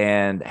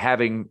and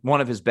having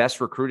one of his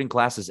best recruiting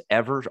classes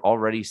ever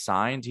already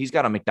signed? He's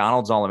got a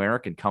McDonald's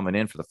All-American coming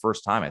in for the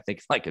first time, I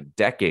think, like a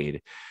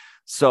decade.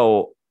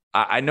 So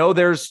I know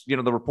there's,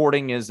 the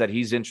reporting is that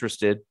he's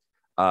interested.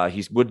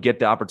 He would get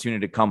the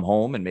opportunity to come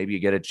home and maybe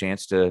get a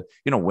chance to,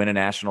 win a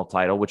national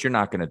title, which you're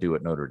not going to do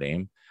at Notre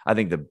Dame. I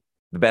think the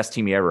best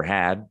team he ever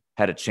had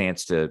a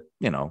chance to,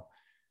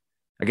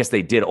 I guess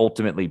they did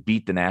ultimately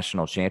beat the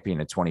national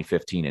champion in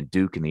 2015 in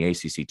Duke in the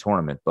ACC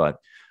tournament. But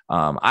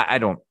I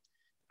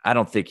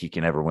don't think he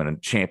can ever win a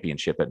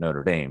championship at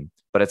Notre Dame.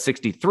 But at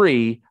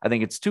 63, I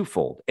think it's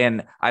twofold.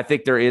 And I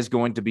think there is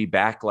going to be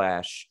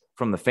backlash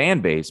from the fan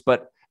base.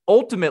 But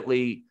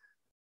ultimately,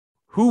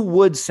 who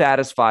would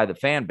satisfy the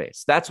fan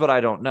base? That's what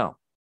I don't know.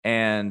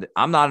 And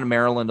I'm not a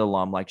Maryland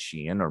alum like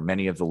Sheehan or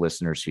many of the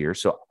listeners here,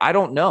 so I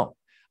don't know.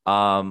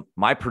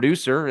 My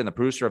producer and the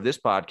producer of this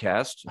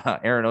podcast,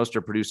 Aaron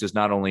Oster, produces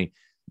not only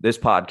this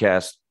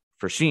podcast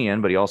for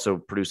Sheehan, but he also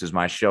produces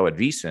my show at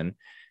VSiN.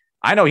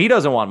 I know he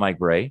doesn't want Mike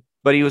Bray,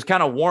 but he was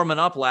kind of warming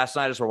up last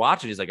night as we're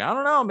watching. He's like, I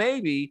don't know,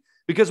 maybe,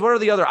 because what are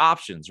the other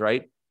options,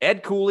 right?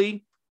 Ed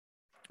Cooley,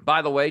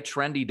 by the way,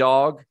 trendy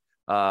dog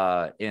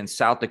in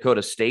South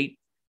Dakota State.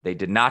 They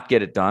did not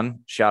get it done.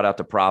 Shout out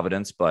to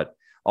Providence, but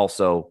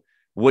also,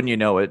 wouldn't you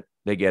know it,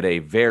 they get a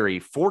very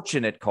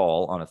fortunate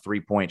call on a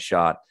 3-point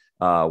shot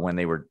when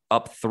they were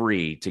up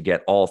 3 to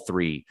get all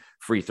 3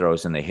 free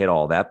throws, and they hit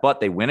all that. But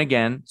they win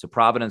again, so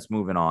Providence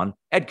moving on.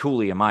 Ed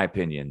Cooley, in my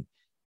opinion,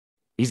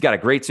 he's got a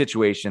great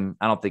situation.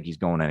 I don't think he's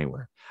going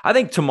anywhere. I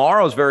think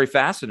tomorrow is very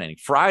fascinating.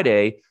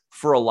 Friday,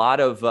 for a lot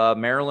of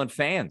Maryland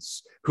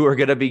fans who are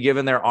going to be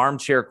given their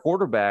armchair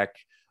quarterback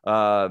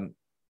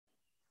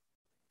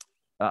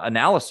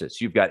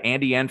analysis. You've got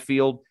Andy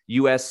Enfield,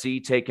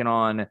 USC taking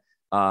on,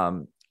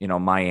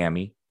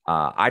 Miami.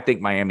 I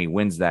think Miami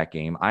wins that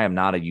game. I am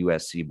not a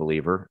USC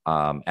believer,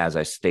 as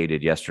I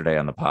stated yesterday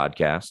on the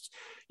podcast.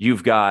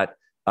 You've got,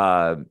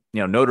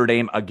 Notre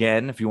Dame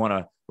again. If you want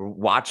to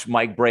watch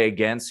Mike Bray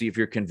again, see if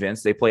you're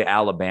convinced. They play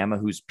Alabama,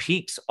 whose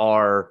peaks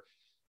are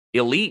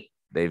elite.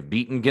 They've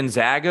beaten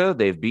Gonzaga.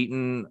 They've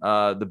beaten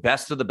the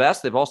best of the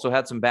best. They've also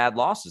had some bad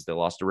losses. They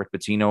lost to Rick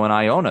Pitino and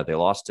Iona. They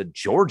lost to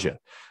Georgia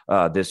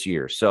this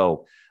year.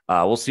 So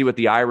we'll see what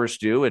the Irish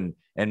do, and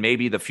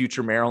maybe the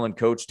future Maryland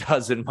coach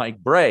does in Mike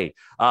Bray.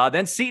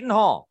 Then Seton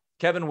Hall,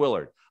 Kevin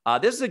Willard.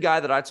 This is a guy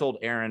that I told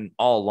Aaron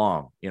all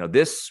along.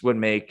 This would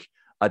make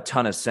a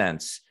ton of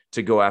sense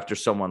to go after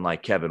someone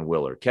like Kevin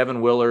Willard. Kevin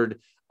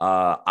Willard,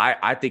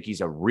 I think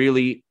he's a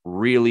really,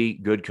 really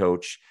good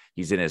coach.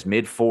 He's in his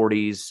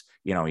mid-40s.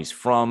 He's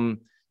from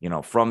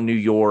New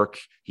York.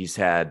 He's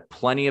had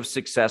plenty of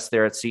success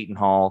there at Seton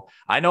Hall.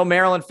 I know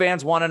Maryland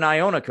fans want an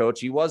Iona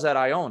coach. He was at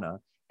Iona.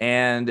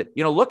 And,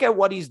 look at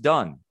what he's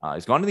done.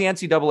 He's gone to the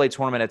NCAA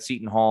tournament at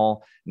Seton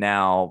Hall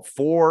now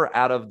 5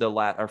 out of the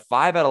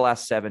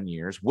last 7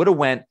 years. Would have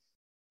went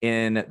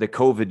in the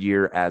COVID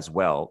year as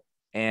well.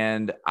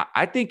 And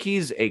I think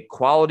he's a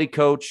quality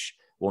coach,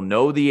 will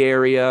know the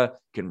area,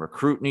 can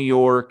recruit New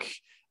York.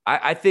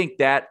 I think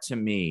that, to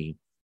me,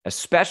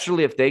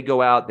 especially if they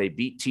go out, they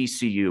beat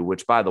TCU,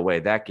 which, by the way,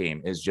 that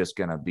game is just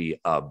going to be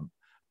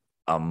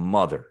a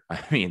mother.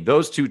 I mean,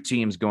 those two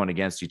teams going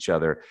against each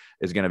other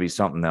is going to be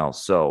something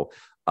else. So,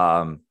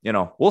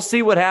 we'll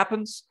see what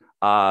happens.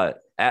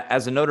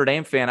 As a Notre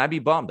Dame fan, I'd be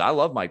bummed. I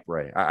love Mike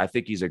Bray. I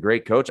think he's a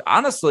great coach.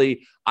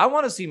 Honestly, I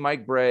want to see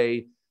Mike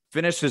Bray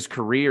finish his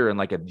career in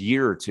like a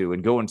year or two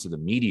and go into the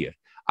media.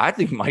 I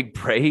think Mike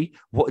Bray,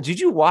 did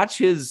you watch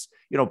his,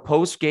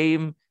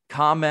 post-game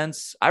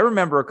comments? I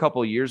remember a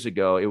couple of years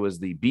ago, it was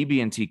the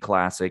BB&T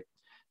Classic.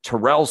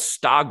 Terrell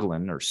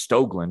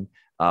Stoglin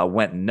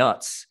went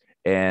nuts,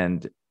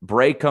 and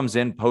Bray comes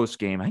in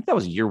post-game. I think that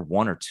was year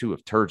 1 or 2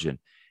 of Turgeon.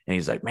 And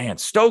he's like, man,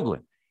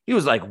 Stoglin, he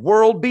was like,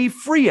 world be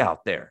free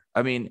out there.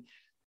 I mean,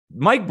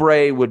 Mike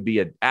Bray would be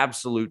an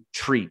absolute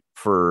treat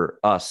for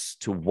us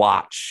to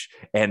watch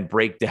and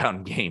break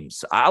down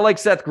games. I like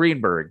Seth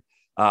Greenberg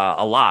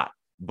a lot,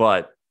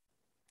 but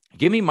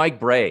give me Mike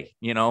Bray,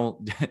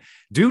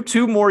 do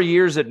 2 more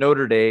years at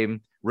Notre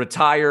Dame,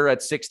 retire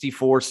at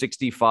 64,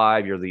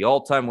 65. You're the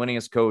all-time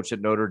winningest coach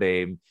at Notre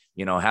Dame,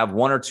 have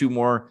 1 or 2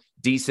 more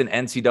decent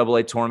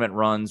NCAA tournament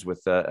runs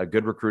with a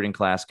good recruiting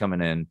class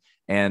coming in,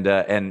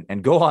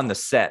 and go on the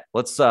set.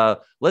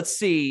 Let's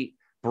see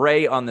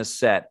Bray on the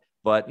set.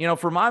 But,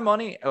 for my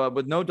money,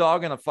 with no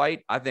dog in the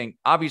fight, I think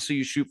obviously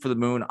you shoot for the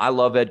moon. I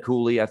love Ed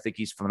Cooley. I think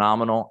he's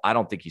phenomenal. I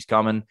don't think he's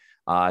coming.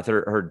 I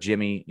heard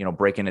Jimmy,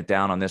 breaking it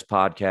down on this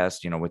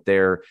podcast, with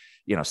their,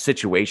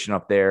 situation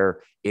up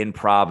there in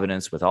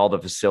Providence, with all the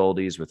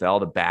facilities, with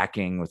all the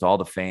backing, with all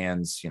the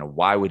fans.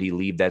 Why would he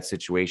leave that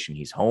situation?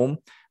 He's home.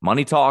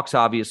 Money talks,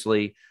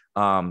 obviously.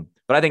 But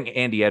I think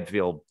Andy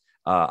Enfield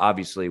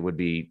obviously would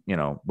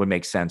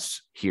make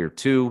sense here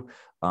too.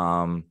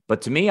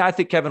 But to me, I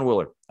think Kevin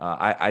Willard.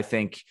 I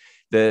think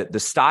the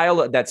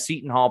style that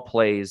Seton Hall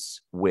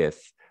plays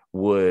with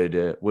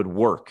would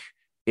work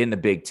in the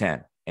Big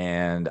Ten.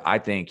 And I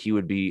think he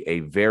would be a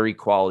very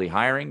quality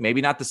hiring.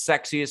 Maybe not the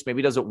sexiest,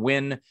 maybe doesn't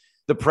win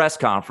the press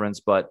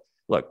conference, but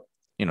look,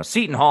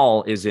 Seton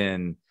Hall is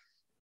in,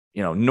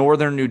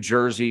 northern New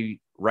Jersey,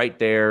 right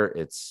there.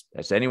 It's,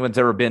 as anyone's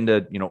ever been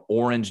to,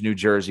 Orange, New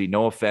Jersey,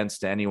 no offense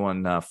to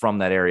anyone from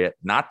that area,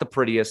 not the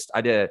prettiest.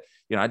 I did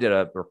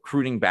a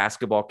recruiting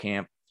basketball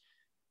camp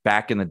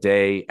back in the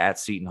day at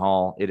Seton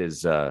Hall. It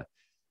is,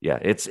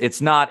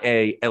 it's not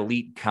a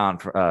elite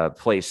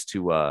place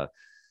to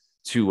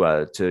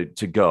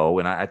go.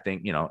 And I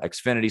think,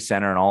 Xfinity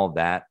Center and all of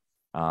that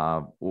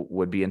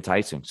would be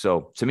enticing.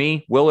 So to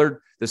me,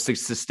 Willard, the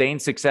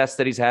sustained success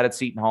that he's had at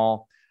Seton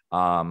Hall,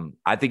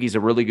 I think he's a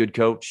really good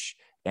coach,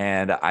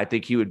 and I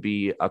think he would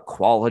be a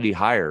quality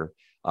hire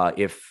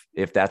if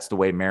that's the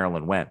way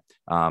Maryland went.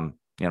 I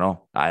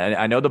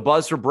know the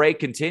buzz for Bray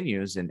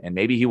continues, and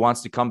maybe he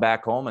wants to come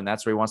back home, and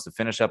that's where he wants to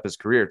finish up his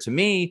career. To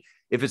me,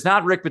 if it's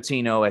not Rick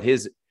Pitino at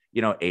his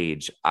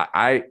age.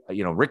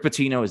 Rick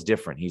Pitino is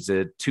different. He's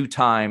a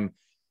 2-time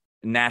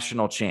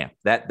national champ.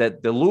 That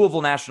the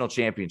Louisville national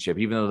championship,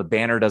 even though the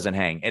banner doesn't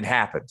hang, it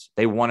happened.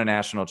 They won a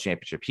national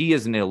championship. He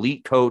is an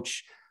elite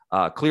coach.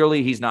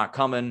 Clearly, he's not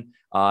coming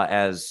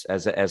as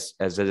it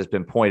has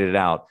been pointed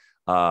out.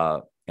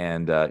 Look,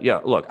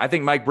 I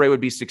think Mike Brey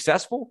would be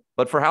successful,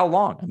 but for how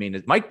long? I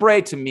mean, Mike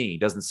Brey to me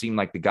doesn't seem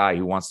like the guy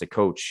who wants to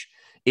coach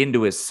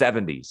into his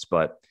 70s,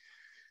 but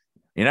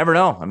you never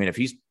know. I mean, if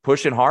he's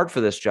pushing hard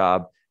for this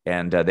job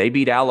and they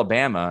beat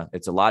Alabama,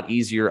 it's a lot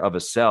easier of a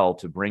sell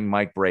to bring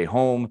Mike Brey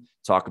home,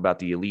 talk about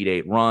the Elite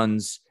Eight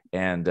runs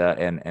and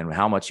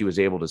how much he was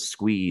able to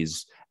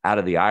squeeze out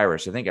of the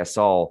Irish. I think I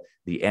saw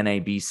the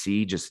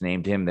NABC just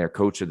named him their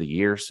coach of the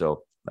year.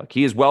 So look,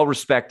 he is well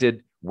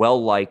respected,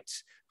 well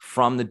liked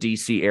from the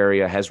DC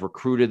area, has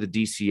recruited the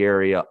DC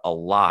area a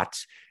lot.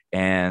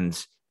 And,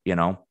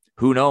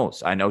 who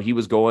knows? I know he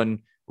was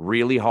going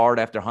really hard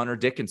after Hunter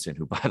Dickinson,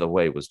 who, by the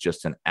way, was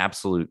just an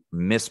absolute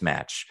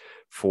mismatch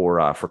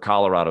for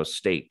Colorado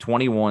State.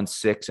 21,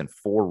 6, and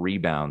 4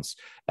 rebounds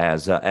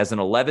as an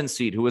 11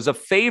 seed, who was a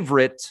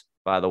favorite,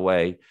 by the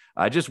way.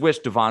 I just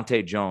wish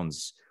Devontae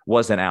Jones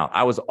wasn't out.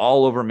 I was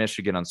all over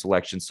Michigan on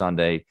Selection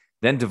Sunday.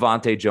 Then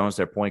Devontae Jones,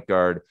 their point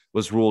guard,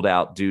 was ruled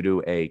out due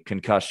to a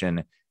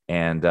concussion,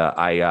 and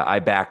I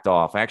backed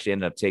off. I actually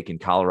ended up taking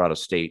Colorado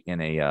State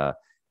in a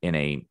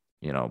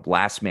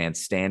last man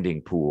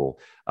standing pool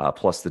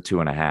plus the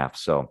 2.5.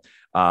 So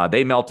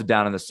they melted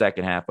down in the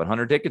second half. But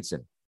Hunter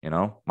Dickinson,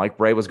 Mike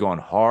Brey was going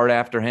hard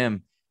after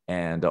him,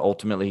 and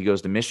ultimately he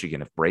goes to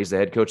Michigan. If Brey's the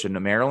head coach in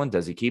Maryland,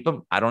 does he keep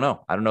him? I don't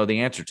know. I don't know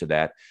the answer to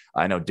that.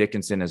 I know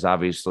Dickinson has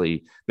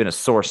obviously been a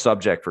sore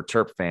subject for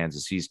Terp fans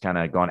as he's kind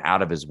of gone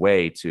out of his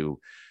way to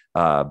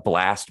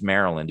blast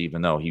Maryland,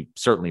 even though he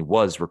certainly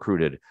was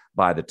recruited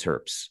by the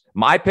Terps.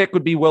 My pick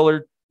would be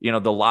Willard,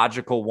 the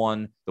logical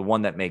one, the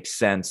one that makes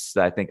sense,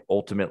 that I think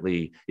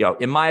ultimately,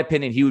 in my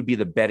opinion, he would be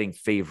the betting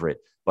favorite.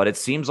 But it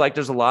seems like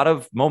there's a lot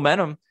of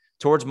momentum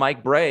towards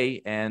Mike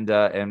Brey,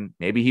 and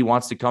maybe he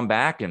wants to come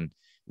back and,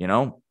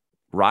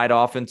 ride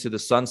off into the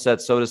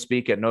sunset, so to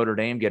speak, at Notre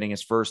Dame, getting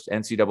his first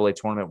NCAA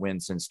tournament win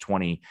since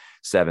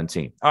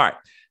 2017. All right.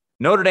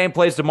 Notre Dame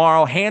plays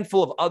tomorrow.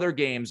 Handful of other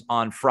games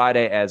on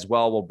Friday as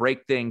well. We'll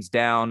break things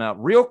down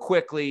real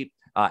quickly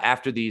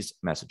after these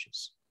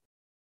messages.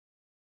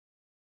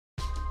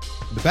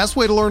 The best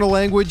way to learn a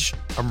language?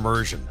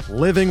 Immersion.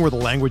 Living where the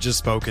language is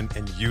spoken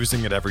and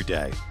using it every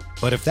day.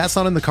 But if that's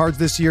not in the cards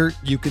this year,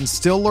 you can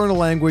still learn a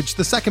language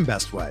the second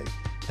best way,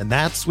 and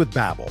that's with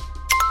Babbel.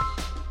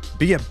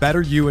 Be a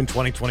better you in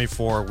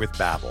 2024 with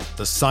Babbel,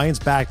 the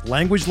science-backed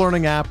language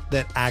learning app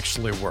that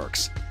actually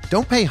works.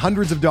 Don't pay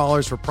hundreds of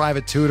dollars for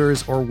private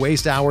tutors or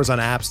waste hours on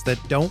apps that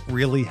don't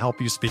really help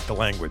you speak the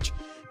language.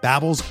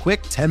 Babbel's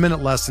quick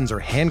 10-minute lessons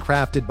are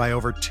handcrafted by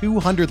over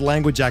 200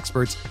 language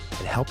experts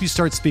and help you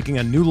start speaking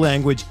a new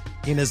language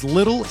in as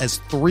little as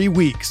 3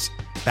 weeks.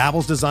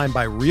 Babbel's designed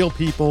by real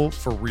people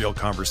for real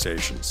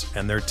conversations,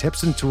 and their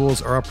tips and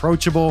tools are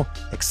approachable,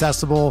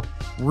 accessible,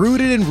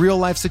 rooted in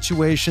real-life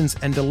situations,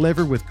 and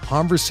delivered with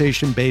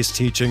conversation-based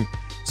teaching,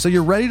 so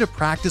you're ready to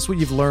practice what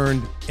you've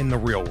learned in the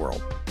real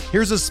world.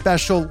 Here's a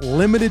special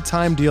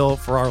limited-time deal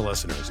for our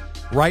listeners.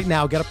 Right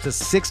now, get up to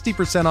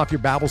 60% off your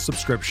Babbel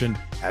subscription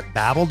at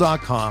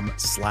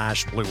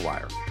babbel.com/Blue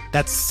Wire.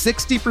 That's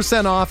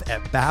 60% off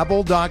at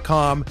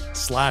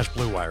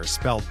babbel.com/Blue Wire,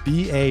 spelled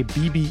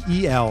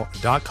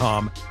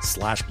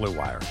BABBEL.com/Blue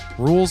Wire.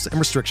 Rules and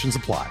restrictions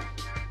apply.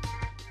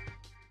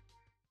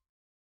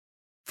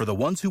 For the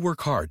ones who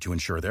work hard to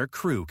ensure their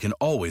crew can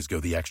always go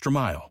the extra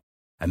mile,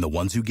 and the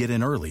ones who get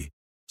in early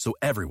so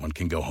everyone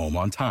can go home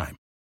on time,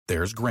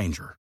 there's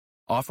Grainger,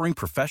 offering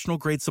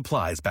professional-grade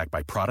supplies backed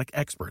by product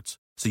experts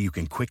so you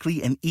can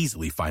quickly and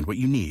easily find what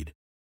you need.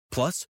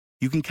 Plus,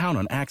 you can count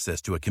on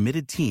access to a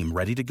committed team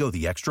ready to go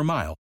the extra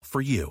mile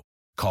for you.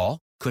 Call,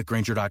 click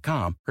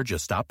Grainger.com, or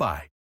just stop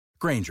by.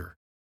 Grainger,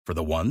 for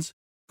the ones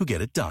who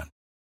get it done.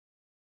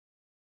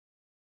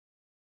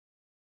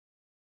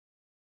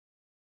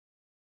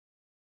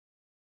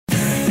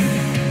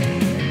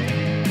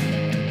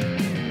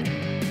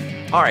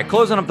 All right,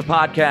 closing up the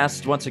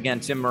podcast. Once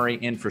again, Tim Murray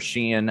in for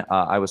Sheehan.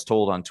 I was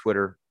told on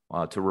Twitter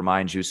to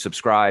remind you,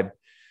 subscribe,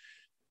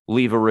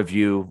 leave a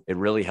review. It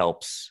really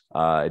helps.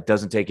 It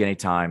doesn't take any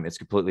time. It's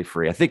completely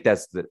free. I think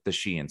that's the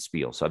Sheehan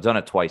spiel. So I've done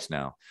it twice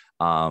now.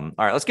 All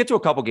right, let's get to a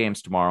couple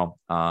games tomorrow.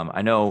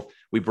 I know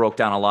we broke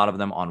down a lot of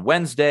them on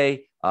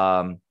Wednesday,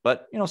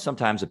 but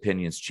sometimes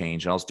opinions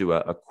change. And I'll just do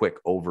a quick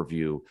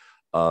overview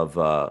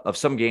of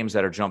some games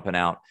that are jumping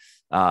out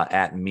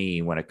at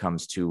me when it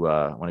comes to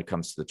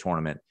the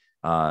tournament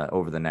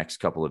over the next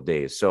couple of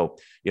days. So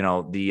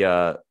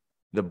the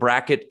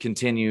bracket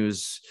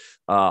continues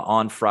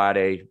on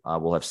Friday.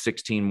 We'll have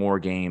 16 more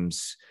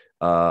games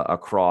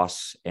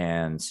across.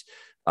 And,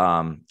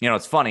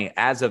 it's funny,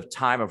 as of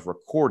time of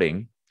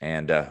recording,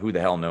 and who the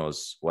hell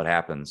knows what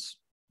happens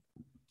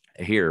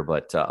here,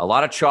 but a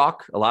lot of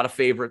chalk, a lot of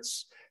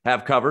favorites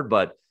have covered,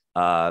 but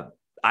I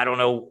don't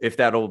know if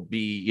that'll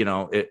be,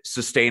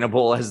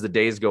 sustainable as the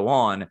days go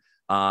on.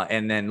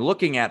 And then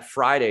looking at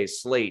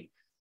Friday's slate,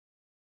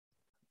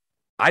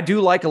 I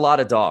do like a lot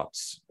of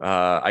dogs.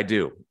 I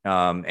do.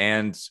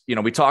 And,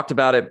 we talked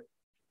about it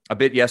a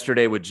bit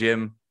yesterday with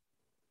Jim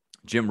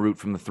Root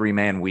from the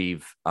 3-Man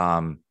Weave.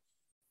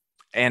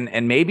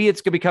 And maybe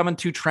it's becoming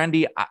too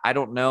trendy. I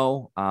don't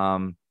know.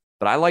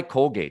 But I like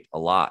Colgate a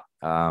lot.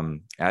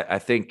 I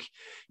think,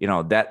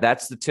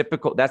 that's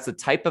the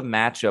type of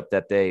matchup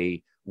that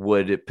they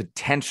would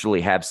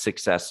potentially have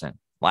success in.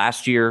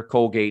 Last year,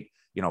 Colgate,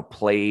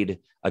 played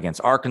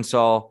against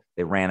Arkansas.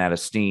 They ran out of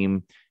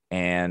steam.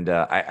 And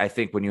I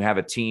think when you have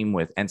a team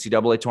with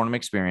NCAA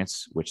tournament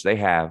experience, which they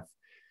have,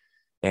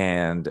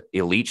 and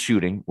elite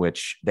shooting,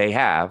 which they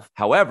have.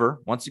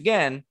 However, once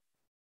again,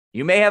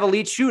 you may have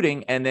elite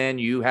shooting and then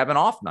you have an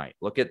off night.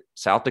 Look at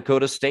South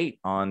Dakota State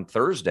on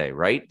Thursday,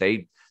 right?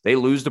 They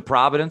lose to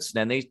Providence.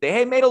 Then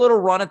they made a little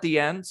run at the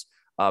end.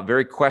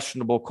 Very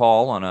questionable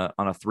call on a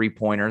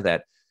 3-pointer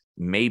that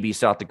maybe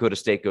South Dakota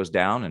State goes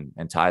down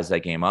and ties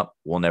that game up.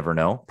 We'll never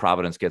know.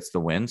 Providence gets the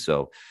win.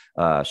 So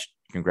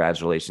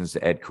congratulations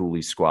to Ed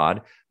Cooley's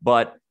squad.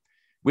 But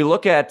we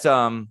look at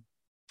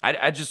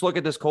I just look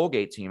at this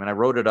Colgate team, and I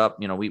wrote it up.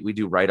 We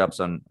do write-ups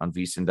on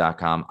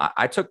vsin.com.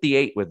 I took the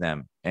 8 with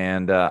them,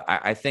 and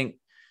I think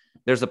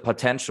there's a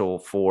potential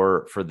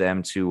for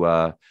them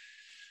to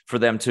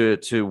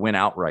win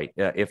outright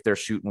if they're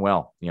shooting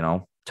well.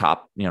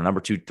 Top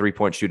number 2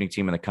 3-point shooting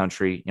team in the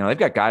country. They've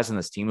got guys on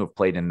this team who have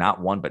played in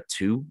not 1 but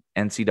 2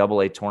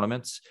 NCAA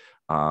tournaments.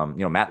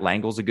 Matt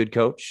Langle's a good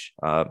coach.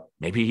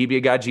 Maybe he'd be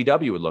a guy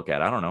GW would look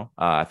at. I don't know.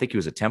 I think he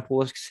was a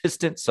Temple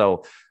assistant,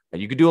 so.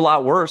 You could do a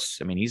lot worse.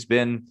 I mean, he's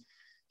been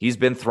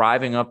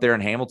thriving up there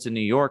in Hamilton, New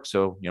York.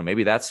 So,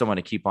 maybe that's someone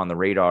to keep on the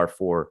radar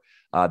for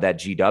that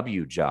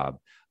GW job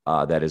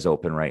that is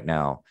open right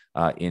now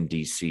in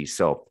DC.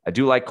 So I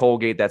do like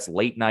Colgate. That's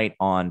late night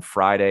on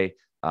Friday.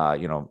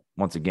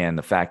 Once again,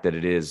 the fact that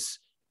it is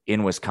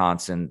in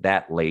Wisconsin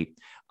that late.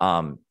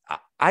 I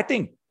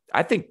think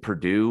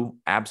Purdue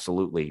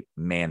absolutely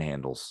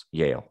manhandles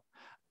Yale.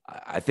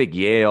 I think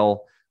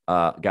Yale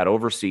got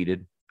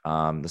overseeded.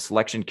 The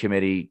selection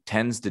committee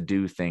tends to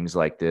do things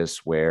like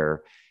this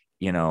where,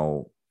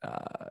 you're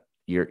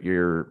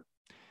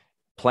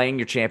playing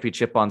your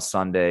championship on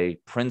Sunday.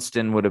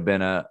 Princeton would have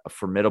been a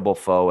formidable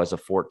foe as a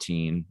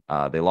 14.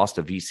 They lost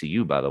to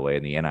VCU, by the way,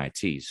 in the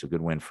NIT. So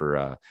good win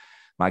for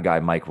my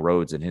guy, Mike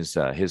Rhodes, and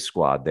his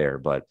squad there.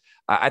 But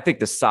I think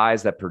the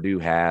size that Purdue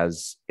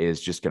has is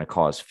just going to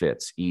cause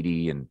fits.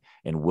 Edey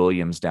and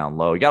Williams down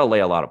low. You got to lay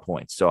a lot of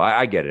points. So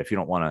I get it. If you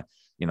don't want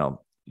to,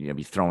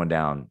 be throwing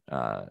down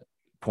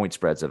point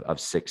spreads of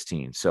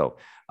 16. So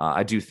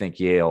I do think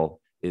Yale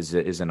is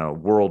in a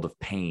world of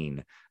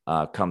pain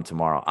come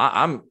tomorrow.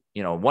 I'm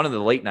one of the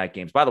late night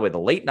games. By the way, the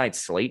late night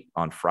slate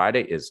on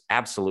Friday is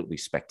absolutely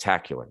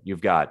spectacular.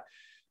 You've got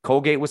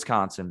Colgate,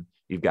 Wisconsin.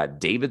 You've got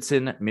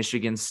Davidson,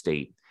 Michigan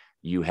State.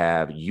 You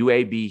have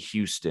UAB,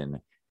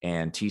 Houston,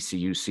 and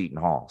TCU, Seton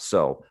Hall.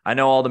 So I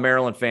know all the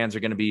Maryland fans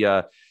are going to be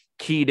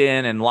keyed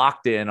in and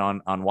locked in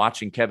on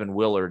watching Kevin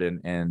Willard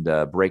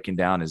and breaking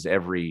down his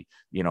every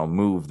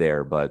move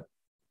there. But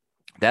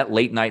that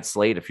late night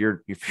slate, if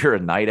you're a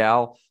night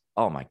owl,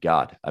 oh my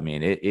God. I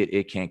mean,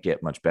 it can't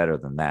get much better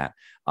than that.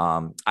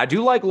 I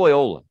do like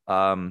Loyola.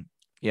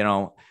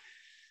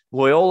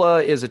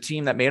 Loyola is a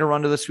team that made a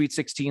run to the Sweet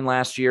 16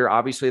 last year.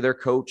 Obviously their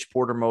coach,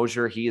 Porter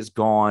Mosier, he is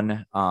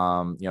gone.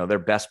 Their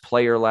best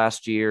player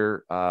last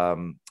year,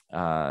 Cameron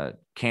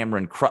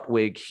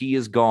Krutwig, he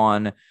is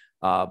gone.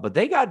 But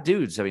they got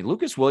dudes. I mean,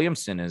 Lucas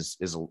Williamson is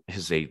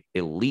a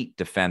elite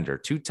defender,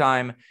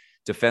 2-time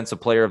defensive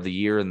player of the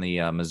year in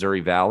the Missouri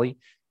Valley.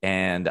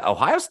 And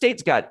Ohio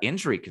State's got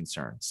injury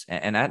concerns.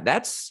 And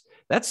that's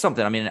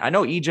something. I mean, I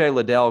know EJ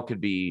Liddell could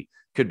be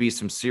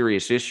some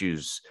serious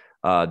issues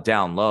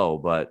down low,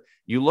 but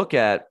you look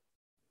at,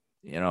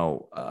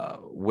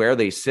 where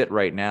they sit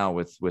right now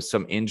with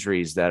some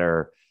injuries that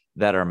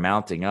are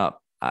mounting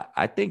up.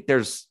 I think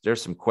there's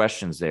some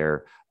questions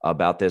there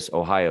about this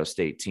Ohio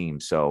State team.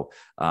 So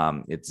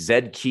it's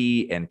Zed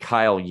Key and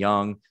Kyle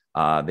Young.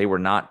 They were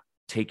not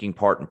taking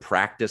part in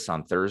practice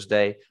on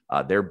Thursday.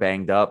 They're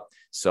banged up.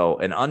 So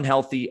an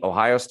unhealthy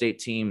Ohio State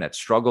team that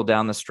struggled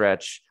down the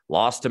stretch,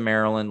 lost to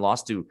Maryland,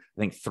 lost to, I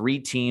think, 3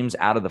 teams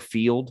out of the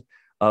field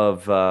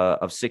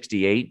of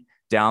 68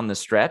 down the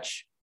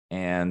stretch.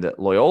 And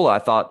Loyola, I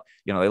thought,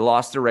 they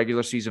lost their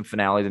regular season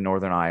finale to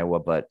Northern Iowa,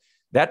 but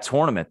that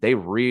tournament, they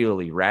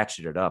really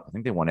ratcheted up. I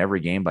think they won every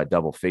game by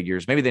double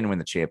figures. Maybe they didn't win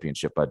the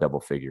championship by double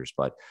figures,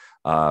 but,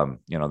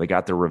 they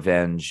got their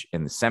revenge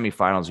in the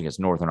semifinals against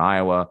Northern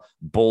Iowa,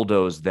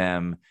 bulldozed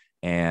them,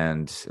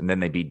 and then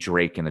they beat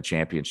Drake in the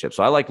championship.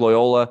 So I like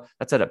Loyola.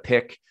 That's at a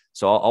pick.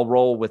 So I'll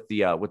roll with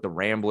the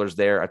Ramblers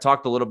there. I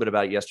talked a little bit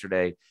about it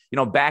yesterday,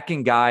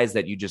 backing guys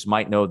that you just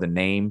might know the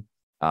name,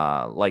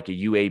 like a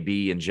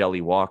UAB and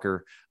Jelly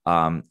Walker.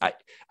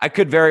 I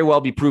could very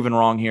well be proven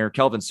wrong here.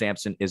 Kelvin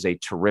Sampson is a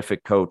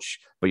terrific coach,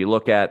 but you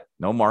look at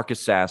no Marcus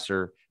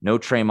Sasser, no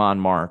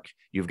Tremont Mark.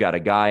 You've got a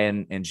guy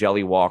in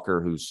Jelly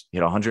Walker who's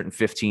hit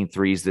 115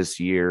 threes this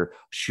year,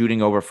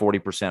 shooting over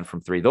 40%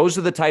 from 3. Those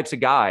are the types of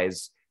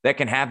guys that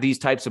can have these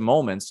types of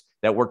moments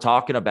that we're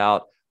talking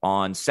about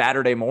on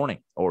Saturday morning,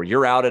 or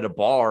you're out at a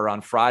bar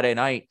on Friday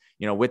night,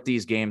 with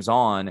these games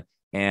on.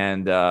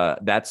 And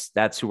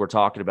that's who we're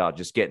talking about,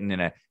 just getting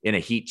in a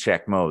heat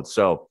check mode.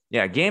 So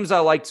yeah, games I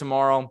like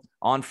tomorrow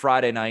on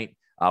Friday night.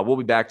 We'll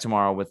be back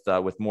tomorrow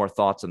with more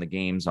thoughts on the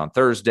games on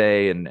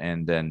Thursday,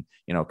 and then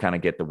kind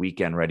of get the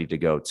weekend ready to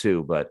go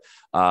too. But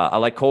I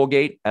like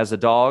Colgate as a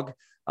dog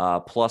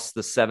plus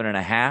the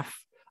 7.5.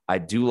 I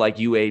do like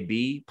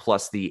UAB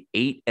plus the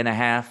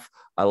 8.5.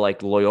 I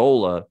like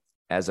Loyola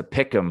as a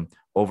pick'em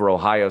over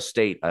Ohio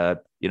State. A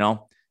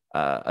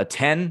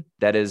 10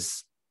 that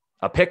is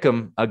a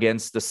pick'em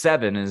against the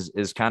 7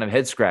 is kind of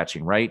head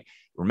scratching, right?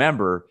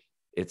 Remember,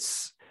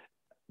 it's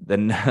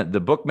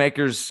the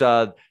bookmakers.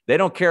 They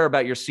don't care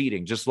about your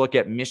seeding. Just look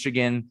at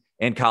Michigan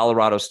and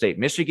Colorado State.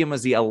 Michigan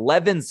was the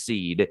 11th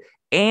seed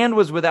and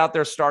was without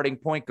their starting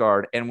point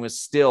guard and was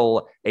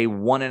still a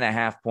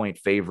 1.5 point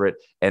favorite.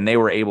 And they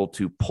were able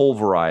to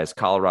pulverize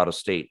Colorado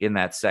State in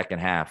that second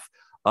half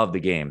of the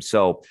game.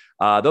 So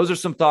those are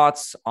some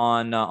thoughts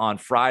on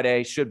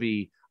Friday. Should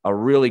be a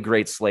really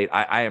great slate.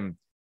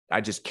 I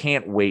just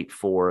can't wait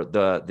for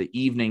the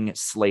evening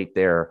slate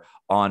there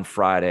on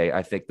Friday.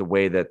 I think the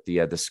way that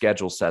the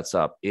schedule sets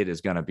up, it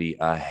is going to be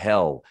a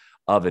hell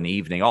of an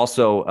evening.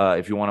 Also,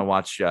 if you want to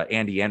watch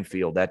Andy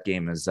Enfield, that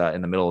game is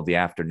in the middle of the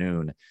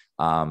afternoon.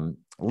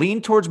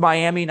 Lean towards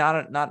Miami,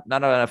 not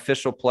an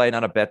official play,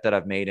 not a bet that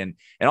I've made. And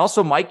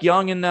also Mike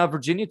Young and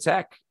Virginia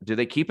Tech. Do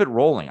they keep it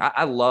rolling?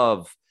 I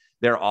love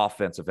their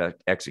offensive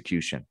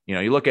execution.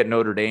 You look at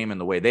Notre Dame and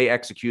the way they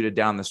executed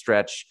down the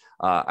stretch.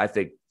 I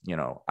think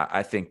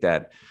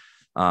that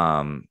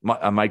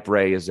Mike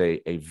Bray is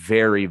a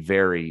very,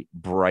 very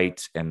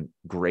bright and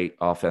great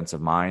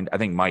offensive mind. I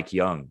think Mike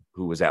Young,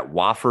 who was at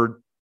Wofford,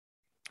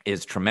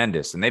 is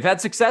tremendous. And they've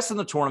had success in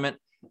the tournament.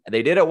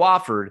 They did at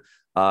Wofford.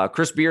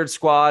 Chris Beard's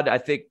squad, I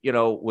think,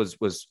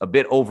 was a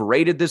bit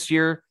overrated this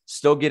year,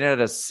 still getting at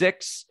a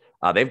 6.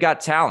 They've got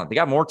talent. They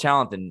got more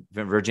talent than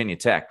Virginia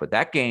Tech. But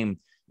that game,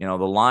 the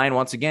line,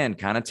 once again,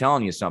 kind of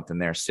telling you something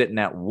there, sitting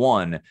at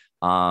 1.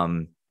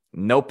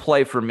 No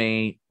play for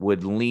me,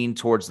 would lean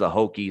towards the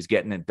Hokies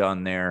getting it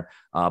done there.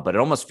 But it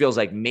almost feels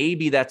like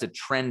maybe that's a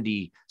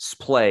trendy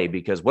play,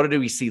 because what did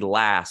we see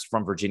last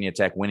from Virginia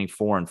Tech winning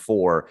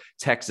 4-4?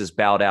 Texas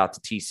bowed out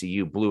to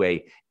TCU, blew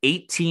a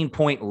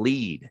 18-point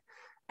lead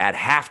at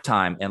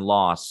halftime and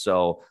lost.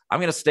 So I'm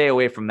going to stay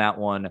away from that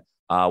one.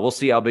 We'll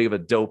see how big of a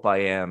dope I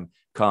am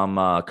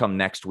come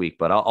next week,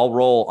 but I'll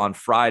roll on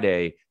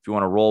Friday. If you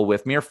want to roll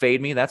with me or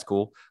fade me, that's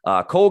cool.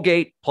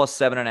 Colgate plus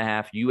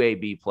 7.5,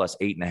 UAB plus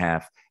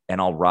 8.5. And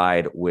I'll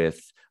ride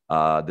with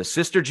the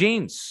Sister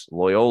Jeans,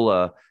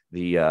 Loyola.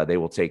 They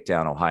will take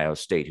down Ohio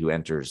State, who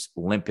enters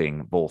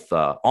limping both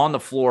on the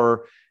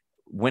floor,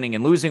 winning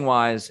and losing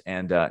wise,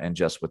 and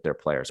just with their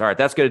players. All right,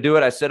 that's going to do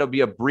it. I said it'll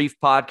be a brief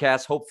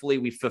podcast. Hopefully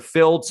we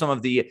fulfilled some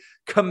of the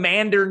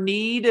commander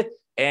need.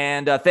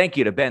 And thank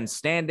you to Ben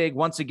Standig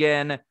once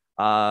again.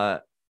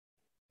 I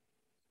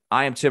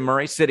am Tim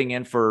Murray, sitting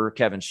in for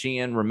Kevin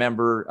Sheehan.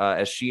 Remember,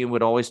 as Sheehan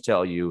would always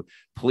tell you,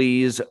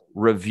 please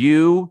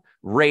review,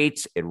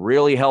 rate. It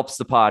really helps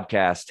the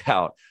podcast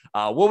out.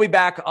 We'll be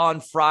back on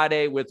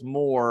Friday with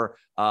more.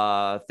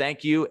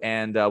 Thank you,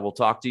 and we'll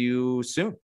talk to you soon.